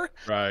 4?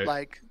 Right.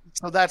 Like,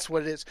 so that's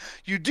what it is.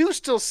 You do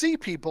still see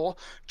people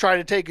try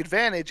to take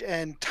advantage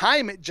and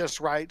time it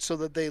just right so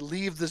that they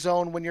leave the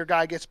zone when your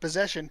guy gets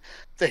possession.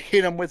 They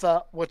hit him with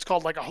what's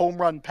called like a home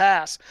run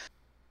pass.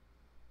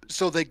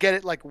 So they get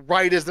it like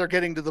right as they're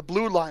getting to the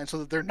blue line so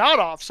that they're not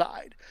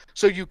offside.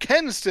 So you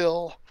can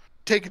still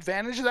take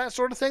advantage of that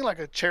sort of thing, like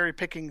a cherry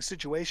picking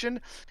situation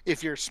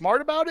if you're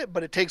smart about it,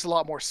 but it takes a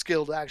lot more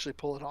skill to actually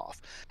pull it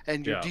off.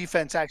 And your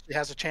defense actually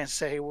has a chance to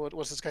say, hey,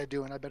 what's this guy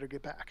doing? I better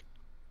get back.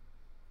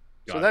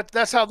 So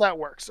that's how that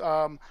works.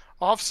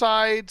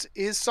 Offsides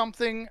is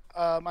something,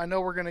 I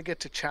know we're going to get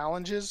to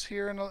challenges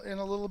here in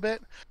a little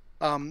bit.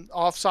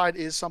 Offside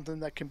is something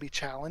that can be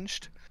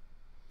challenged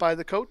by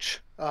the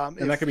coach.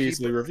 And that can be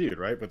easily reviewed,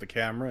 right? With the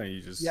camera,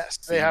 you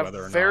just they have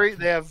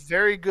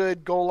very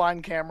good goal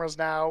line cameras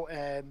now,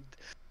 and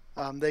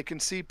they can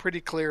see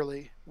pretty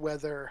clearly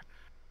whether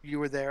you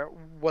were there.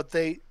 What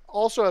they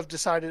also have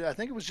decided, I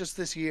think it was just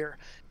this year,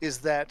 is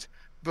that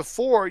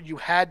before you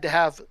had to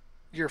have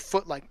your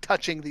foot like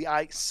touching the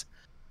ice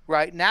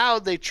right? Now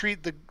they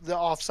treat the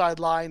offside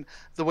line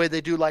the way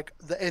they do like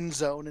the end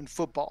zone in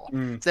football,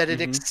 that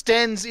it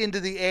extends into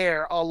the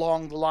air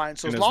along the line.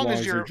 So as long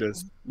as your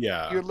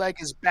leg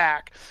is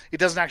back, it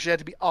doesn't actually have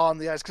to be on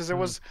the ice.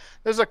 Because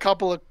there's a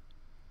couple of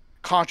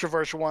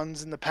controversial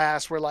ones in the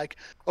past where like,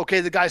 okay,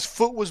 the guy's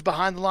foot was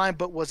behind the line,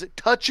 but was it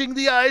touching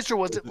the ice or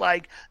was it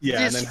like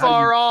this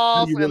far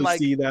off? You really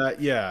see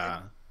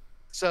that,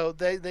 So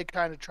they're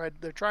trying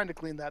to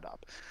clean that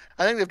up.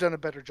 I think they've done a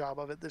better job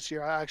of it this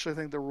year. I actually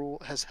think the rule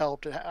has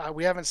helped.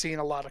 We haven't seen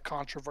a lot of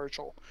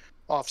controversial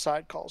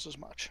offside calls as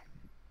much.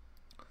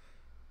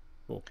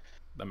 Cool.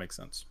 That makes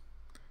sense.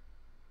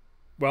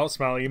 Well,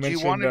 Smiley, you mentioned...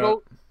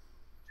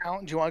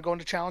 Do you want to go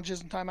into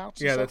challenges and timeouts?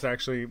 Yeah, that's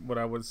actually what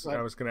I was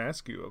going to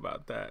ask you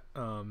about that.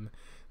 Van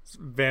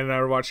and I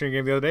were watching a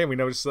game the other day, and we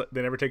noticed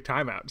they never take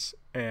timeouts.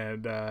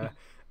 And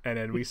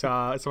then we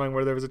saw something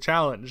where there was a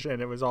challenge,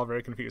 and it was all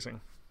very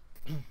confusing.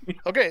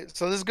 Okay,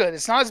 so this is good.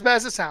 It's not as bad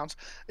as it sounds.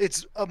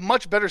 It's a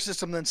much better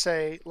system than,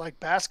 say, like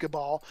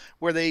basketball,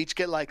 where they each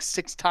get like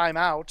 6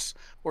 timeouts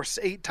or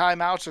 8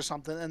 timeouts or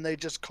something, and they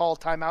just call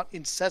timeout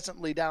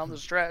incessantly down the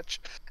stretch.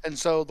 And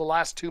so the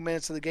last 2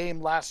 minutes of the game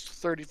last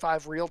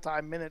 35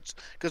 real-time minutes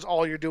because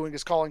all you're doing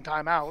is calling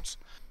timeouts.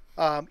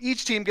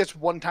 Each team gets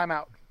 1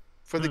 timeout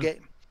for the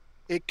game.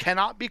 It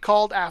cannot be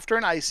called after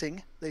an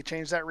icing. They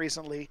changed that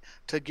recently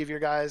to give your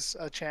guys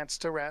a chance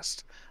to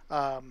rest.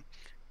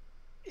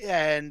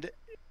 And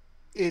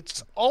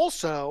it's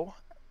also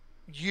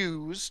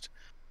used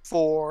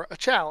for a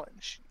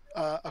challenge.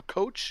 A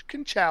coach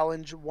can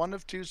challenge one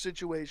of 2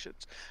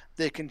 situations.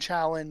 They can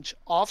challenge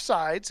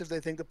offsides if they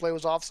think the play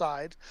was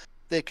offside.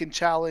 They can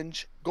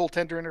challenge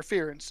goaltender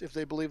interference if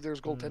they believe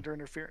there's goaltender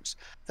interference.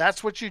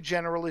 That's what you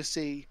generally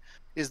see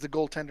is the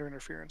goaltender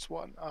interference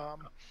one.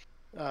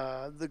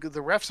 The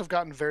refs have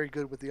gotten very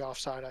good with the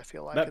offside, I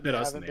feel like. That bit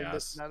us in the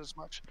ass. Not as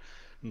much.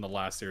 In the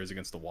last series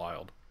against the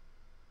Wild.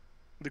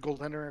 The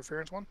goaltender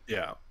interference one?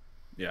 Yeah.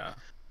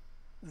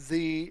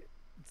 The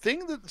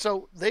thing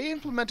so they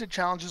implemented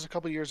challenges a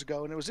couple years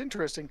ago, and it was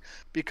interesting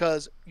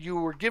because you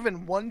were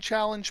given 1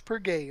 challenge per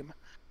game,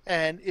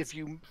 and if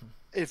you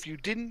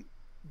didn't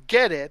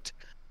get it,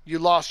 you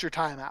lost your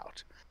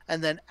timeout.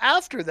 And then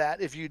after that,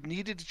 if you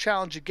needed to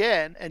challenge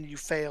again and you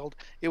failed,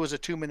 it was a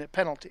 2-minute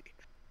penalty.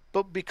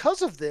 But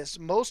because of this,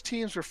 most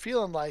teams were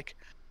feeling like,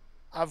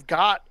 I've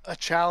got a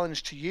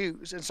challenge to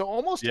use. And so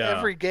almost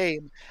every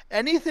game,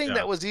 anything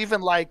that was even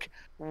like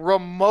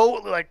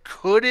remotely, like,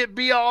 could it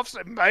be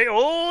offside?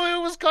 Oh,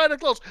 it was kind of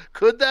close.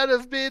 Could that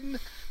have been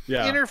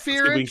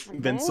interference?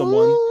 Convince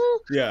someone.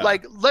 Yeah.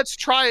 Like, let's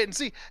try it and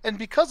see. And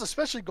because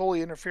especially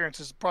goalie interference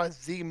is probably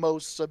the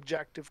most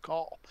subjective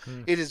call.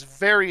 It is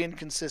very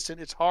inconsistent.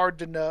 It's hard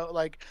to know.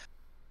 Like,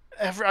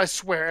 I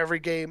swear every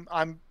game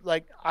I'm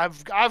like,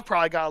 I've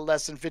probably got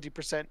less than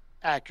 50%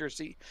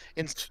 accuracy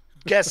in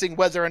guessing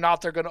whether or not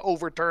they're going to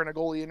overturn a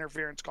goalie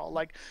interference call.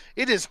 Like,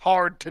 it is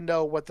hard to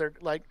know what they're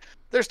like.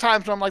 There's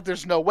times when I'm like,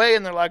 there's no way,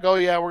 and they're like, oh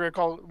yeah, we're gonna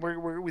call,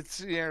 we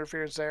see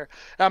interference there.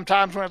 And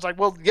times when it's like,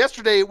 well,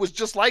 yesterday it was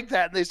just like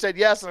that, and they said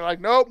yes, and they're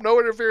like, nope, no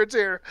interference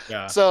here.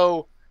 Yeah.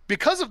 So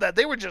because of that,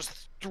 they were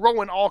just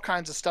throwing all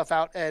kinds of stuff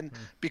out, and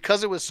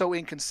because it was so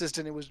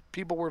inconsistent,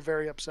 people were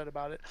very upset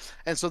about it,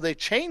 and so they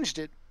changed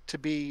it to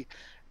be,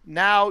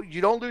 now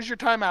you don't lose your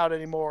timeout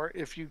anymore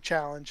if you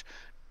challenge.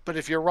 But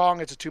if you're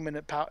wrong, it's a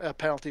 2-minute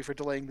penalty for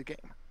delaying the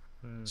game.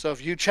 So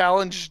if you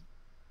challenge,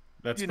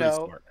 that's pretty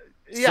smart.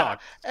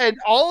 Sucked. And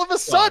all of a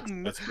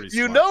sudden,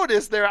 you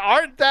notice there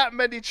aren't that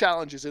many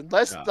challenges,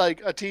 unless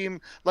like a team,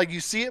 like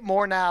you see it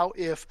more now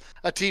if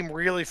a team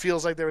really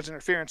feels like there was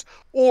interference,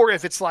 or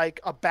if it's like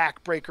a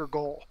backbreaker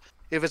goal.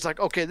 If it's like,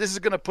 okay, this is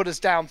going to put us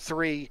down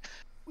 3.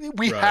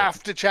 We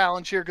have to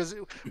challenge here because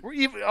we're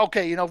even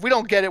if we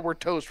don't get it, we're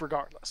toast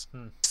regardless.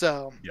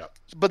 So,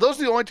 but those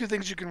are the only 2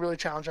 things you can really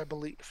challenge, I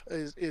believe,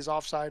 is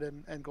offside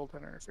and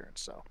goaltender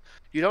interference. So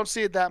you don't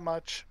see it that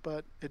much,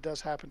 but it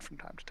does happen from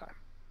time to time.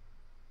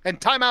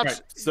 And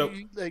timeouts, so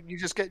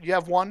you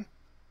have 1.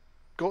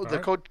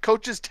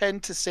 Coaches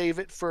tend to save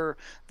it for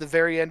the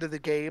very end of the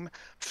game.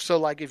 So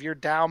like if you're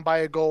down by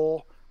a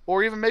goal,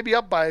 or even maybe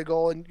up by a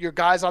goal, and your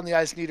guys on the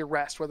ice need a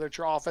rest, whether it's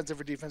your offensive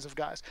or defensive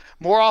guys.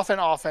 More often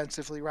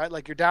offensively, right?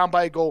 Like you're down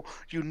by a goal,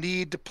 you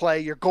need to play.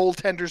 Your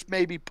goaltenders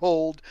may be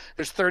pulled.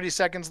 There's 30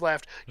 seconds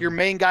left. Your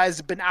main guys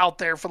have been out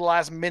there for the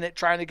last minute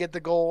trying to get the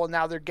goal, and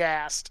now they're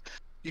gassed.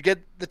 You get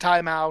the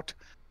timeout.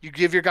 You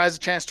give your guys a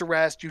chance to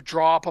rest. You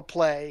draw up a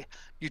play.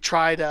 You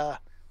try to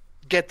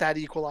get that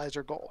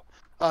equalizer goal.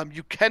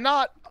 You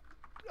cannot,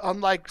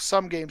 unlike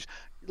some games,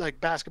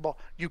 like basketball,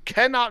 you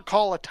cannot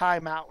call a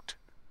timeout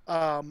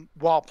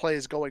while play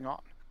is going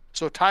on.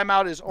 So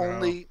timeout is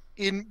only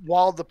in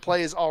while the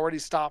play is already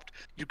stopped.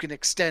 You can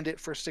extend it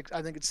for 6.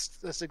 I think it's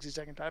a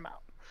 60-second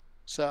timeout.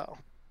 So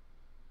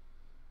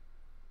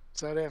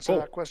does that answer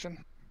that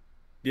question?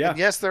 Yeah. And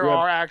yes, there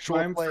are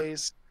actual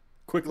plays.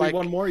 Quickly, like,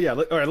 one more. Yeah.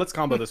 All right. Let's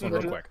combo this one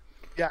real quick.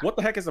 Yeah. What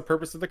the heck is the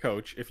purpose of the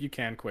coach, if you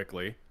can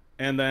quickly?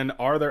 And then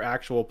are there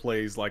actual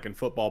plays like in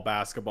football,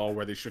 basketball,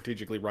 where they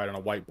strategically write on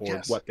a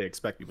whiteboard what they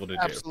expect people to do?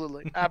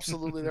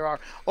 Absolutely. There are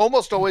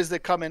almost always they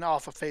come in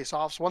off of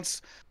face-offs.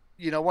 Once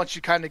you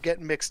kind of get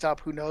mixed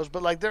up, who knows?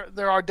 But like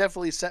there are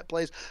definitely set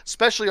plays,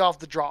 especially off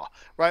the draw,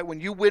 right?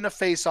 When you win a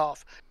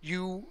face-off,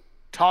 you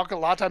talk a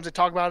lot of times they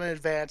talk about it in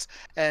advance,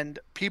 and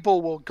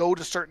people will go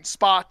to certain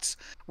spots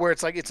where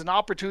it's like it's an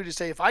opportunity to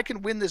say, if I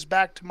can win this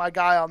back to my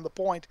guy on the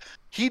point,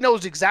 he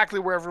knows exactly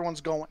where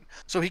everyone's going,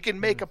 so he can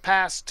make a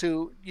pass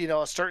to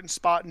a certain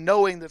spot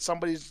knowing that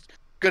somebody's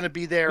going to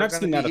be there. I've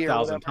seen that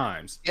 1,000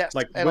 times. Yes,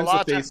 like wins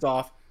the face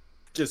off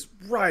just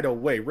right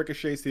away,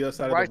 ricochets to the other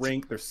side of the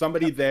rink. There's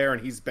somebody there,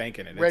 and he's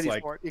banking it. Ready it's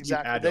like for it.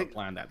 Exactly. You had to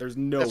plan that. There's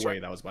no way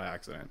that was by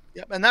accident.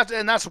 Yep,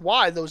 and that's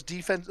why those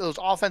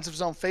offensive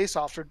zone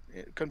faceoffs, or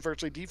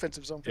conversely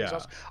defensive zone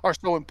faceoffs, are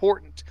so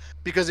important.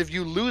 Because if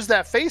you lose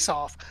that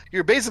faceoff,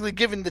 you're basically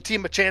giving the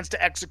team a chance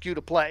to execute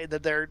a play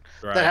that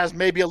that has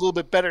maybe a little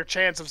bit better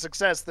chance of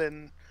success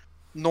than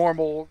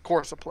normal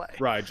course of play.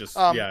 Right. Just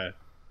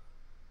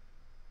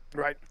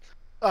Right.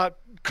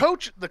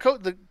 Coach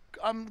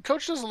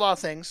does a lot of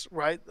things,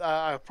 right?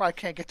 I probably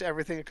can't get to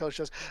everything a coach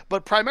does,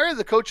 but primarily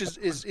the coach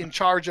is in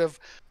charge of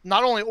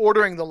not only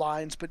ordering the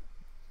lines, but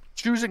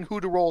choosing who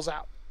to rolls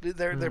out.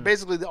 They're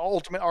basically the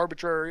ultimate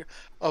arbitrary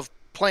of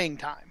playing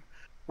time,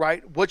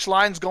 right? Which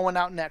line's going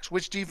out next?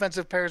 Which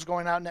defensive pair is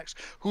going out next?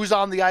 Who's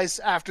on the ice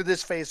after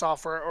this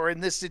face-off or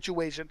in this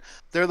situation?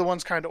 They're the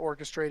ones kind of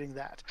orchestrating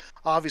that.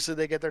 Obviously,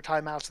 they get their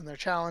timeouts and their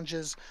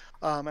challenges,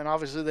 and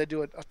obviously they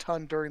do a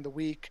ton during the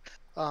week.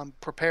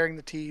 Preparing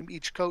the team,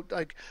 each coach,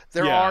 like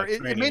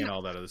training and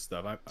all that other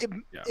stuff.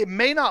 It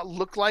may not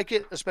look like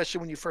it, especially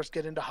when you first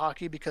get into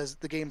hockey, because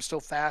the game's so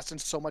fast and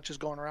so much is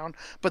going around.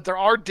 But there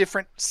are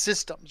different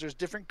systems. There's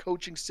different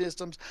coaching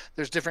systems.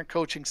 There's different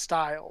coaching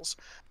styles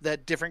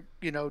that different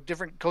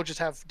coaches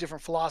have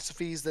different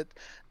philosophies that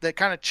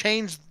kind of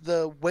change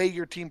the way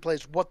your team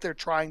plays, what they're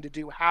trying to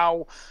do,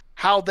 how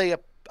they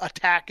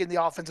attack in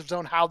the offensive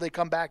zone, how they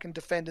come back and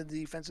defend in the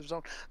defensive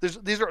zone.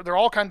 They're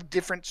all kinds of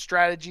different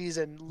strategies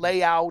and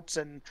layouts,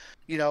 and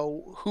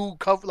who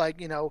cover,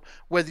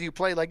 whether you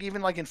play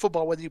even in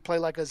football, whether you play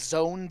like a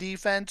zone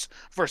defense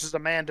versus a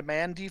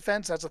man-to-man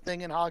defense. That's a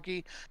thing in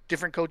hockey.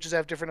 Different coaches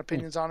have different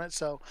opinions on it,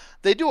 so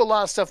they do a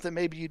lot of stuff that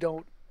maybe you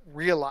don't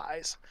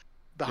realize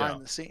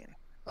behind the scene.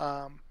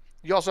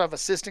 You also have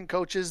assistant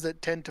coaches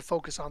that tend to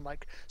focus on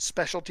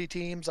specialty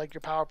teams, like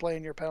your power play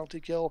and your penalty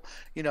kill.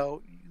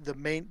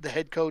 The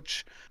head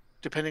coach,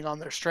 depending on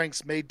their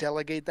strengths, may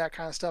delegate that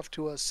kind of stuff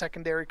to a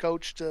secondary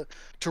coach to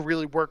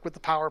really work with the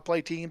power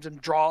play teams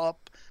and draw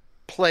up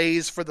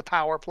plays for the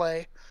power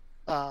play.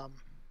 So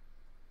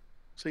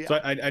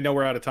I know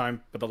we're out of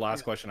time, but the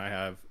last question I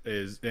have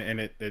is,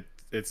 and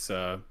it's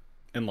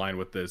in line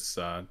with this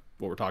what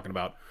we're talking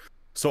about.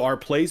 So are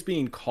plays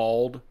being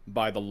called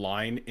by the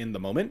line in the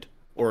moment?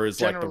 Or is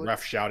the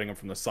ref shouting them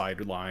from the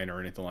sideline or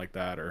anything like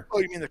that? Or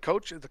you mean the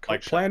coach? The coach,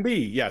 like plan B?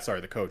 Yeah,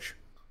 sorry, the coach.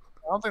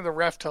 I don't think the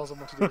ref tells them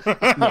what to do.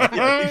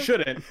 He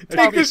shouldn't.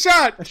 Take the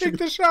shot. Take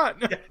the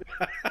shot.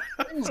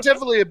 It's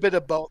definitely a bit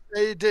of both.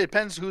 It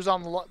depends who's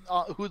on the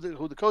who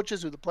the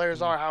coaches, who the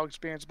players are, how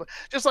experienced. But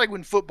just like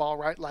when football,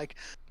 right? Like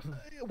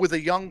with a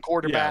young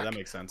quarterback, that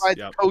makes sense. Right,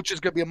 the coach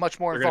is going to be much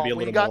more involved. Be a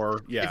little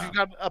more. If you've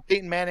got a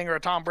Peyton Manning or a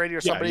Tom Brady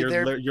or somebody,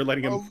 you're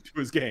letting him do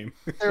his game.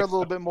 They're a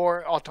little bit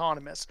more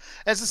autonomous.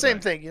 And it's the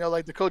same thing,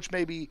 like the coach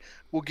maybe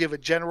will give a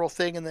general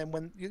thing, and then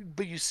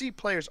but you see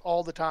players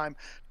all the time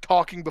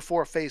talking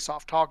before a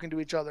face-off, talking to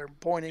each other,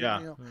 pointing.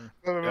 Blah,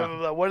 blah, blah,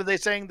 blah. What are they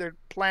saying? They're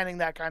planning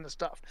that kind of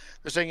stuff.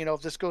 They're saying,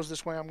 if this goes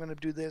this way, I'm going to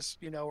do this,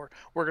 or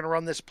we're going to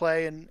run this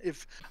play, and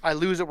if I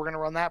lose it, we're going to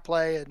run that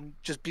play, and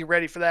just be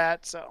ready for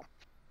that. So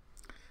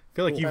I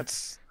feel like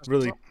you've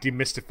really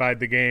demystified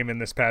the game in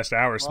this past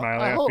hour,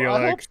 Smiley. I hope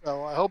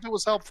so. I hope it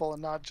was helpful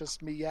and not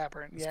just me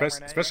yappering.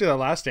 Especially the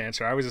last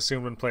answer. I always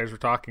assumed when players were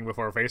talking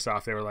before a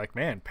face-off, they were like,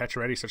 "Man,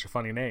 Pacioretty's such a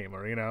funny name,"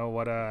 or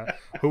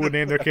who would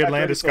name their kid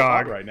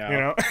Landeskog right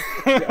now?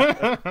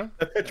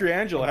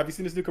 Pietrangelo. Have you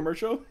seen his new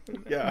commercial?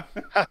 Yeah.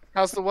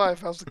 How's the wife?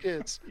 How's the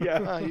kids?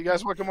 Yeah. You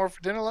guys want to come over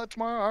for dinner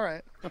tomorrow? All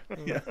right.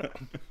 Yeah.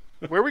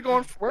 Where are we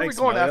going? Where are we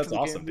going after the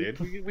game? That's awesome, dude.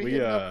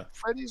 We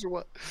Freddy's or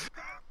what?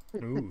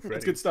 Ooh,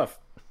 that's good stuff.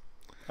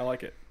 I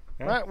like it.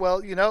 Yeah. All right.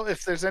 Well,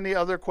 if there's any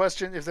other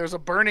question, if there's a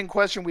burning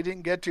question we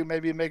didn't get to,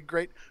 maybe make a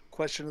great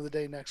question of the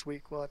day next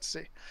week. We'll have to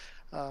see.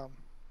 All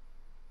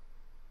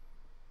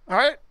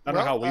right. I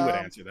don't know how we would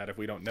answer that if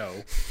we don't know.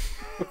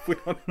 We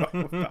don't know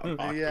about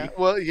hockey. Yeah.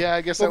 Well, yeah.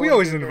 I guess. Well, we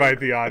always invite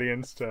the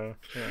audience to.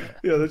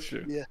 Yeah, that's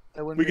true. Yeah.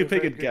 We can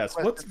take a guess.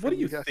 What do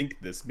you think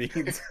this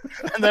means?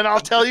 And then I'll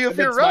tell you if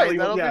you're right.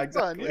 That'll be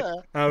exactly. fun.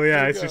 Yeah. Oh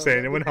yeah, it's just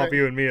saying it wouldn't help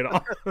you and me at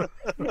all.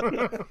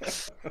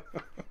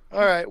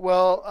 All right.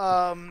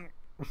 Well,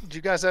 do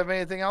you guys have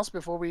anything else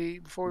before we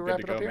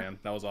wrap it up here? Man.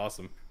 That was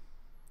awesome.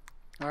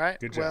 All right.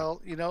 Good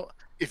job. Well,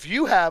 if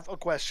you have a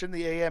question,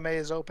 the AMA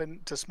is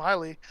open to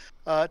Smiley,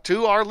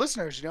 to our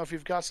listeners. If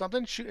you've got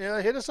something,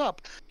 hit us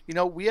up.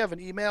 We have an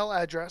email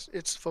address.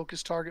 It's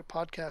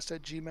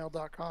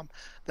focustargetpodcast@gmail.com.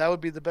 That would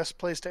be the best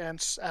place to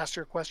ask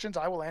your questions.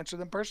 I will answer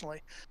them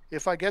personally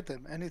if I get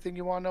them. Anything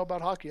you want to know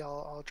about hockey,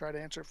 I'll try to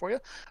answer it for you.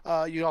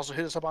 You can also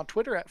hit us up on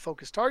Twitter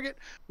 @FocusTarget.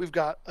 We've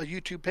got a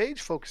YouTube page,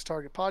 Focus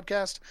Target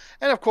Podcast.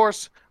 And, of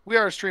course, we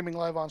are streaming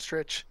live on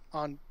Twitch,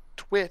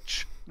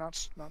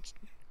 not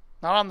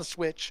on the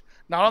Switch,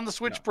 not on the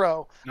Switch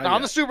Pro, not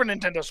on the Super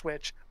Nintendo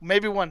Switch.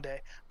 Maybe one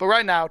day. But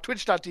right now,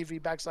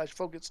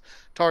 twitch.tv/Focus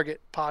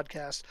Target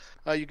Podcast.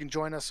 You can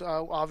join us.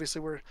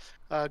 Obviously, we're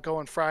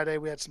going Friday.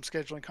 We had some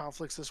scheduling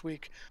conflicts this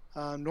week.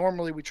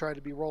 Normally, we try to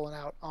be rolling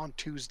out on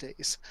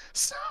Tuesdays.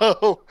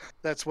 So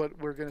that's what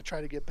we're going to try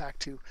to get back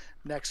to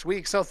next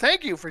week. So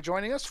thank you for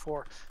joining us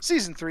for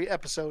Season 3,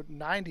 Episode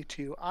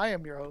 92. I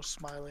am your host,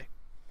 Smiley.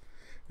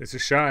 This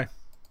is Shy.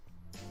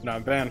 And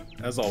I'm Van.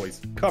 As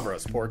always, cover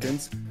us,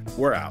 Porkins.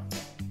 We're out.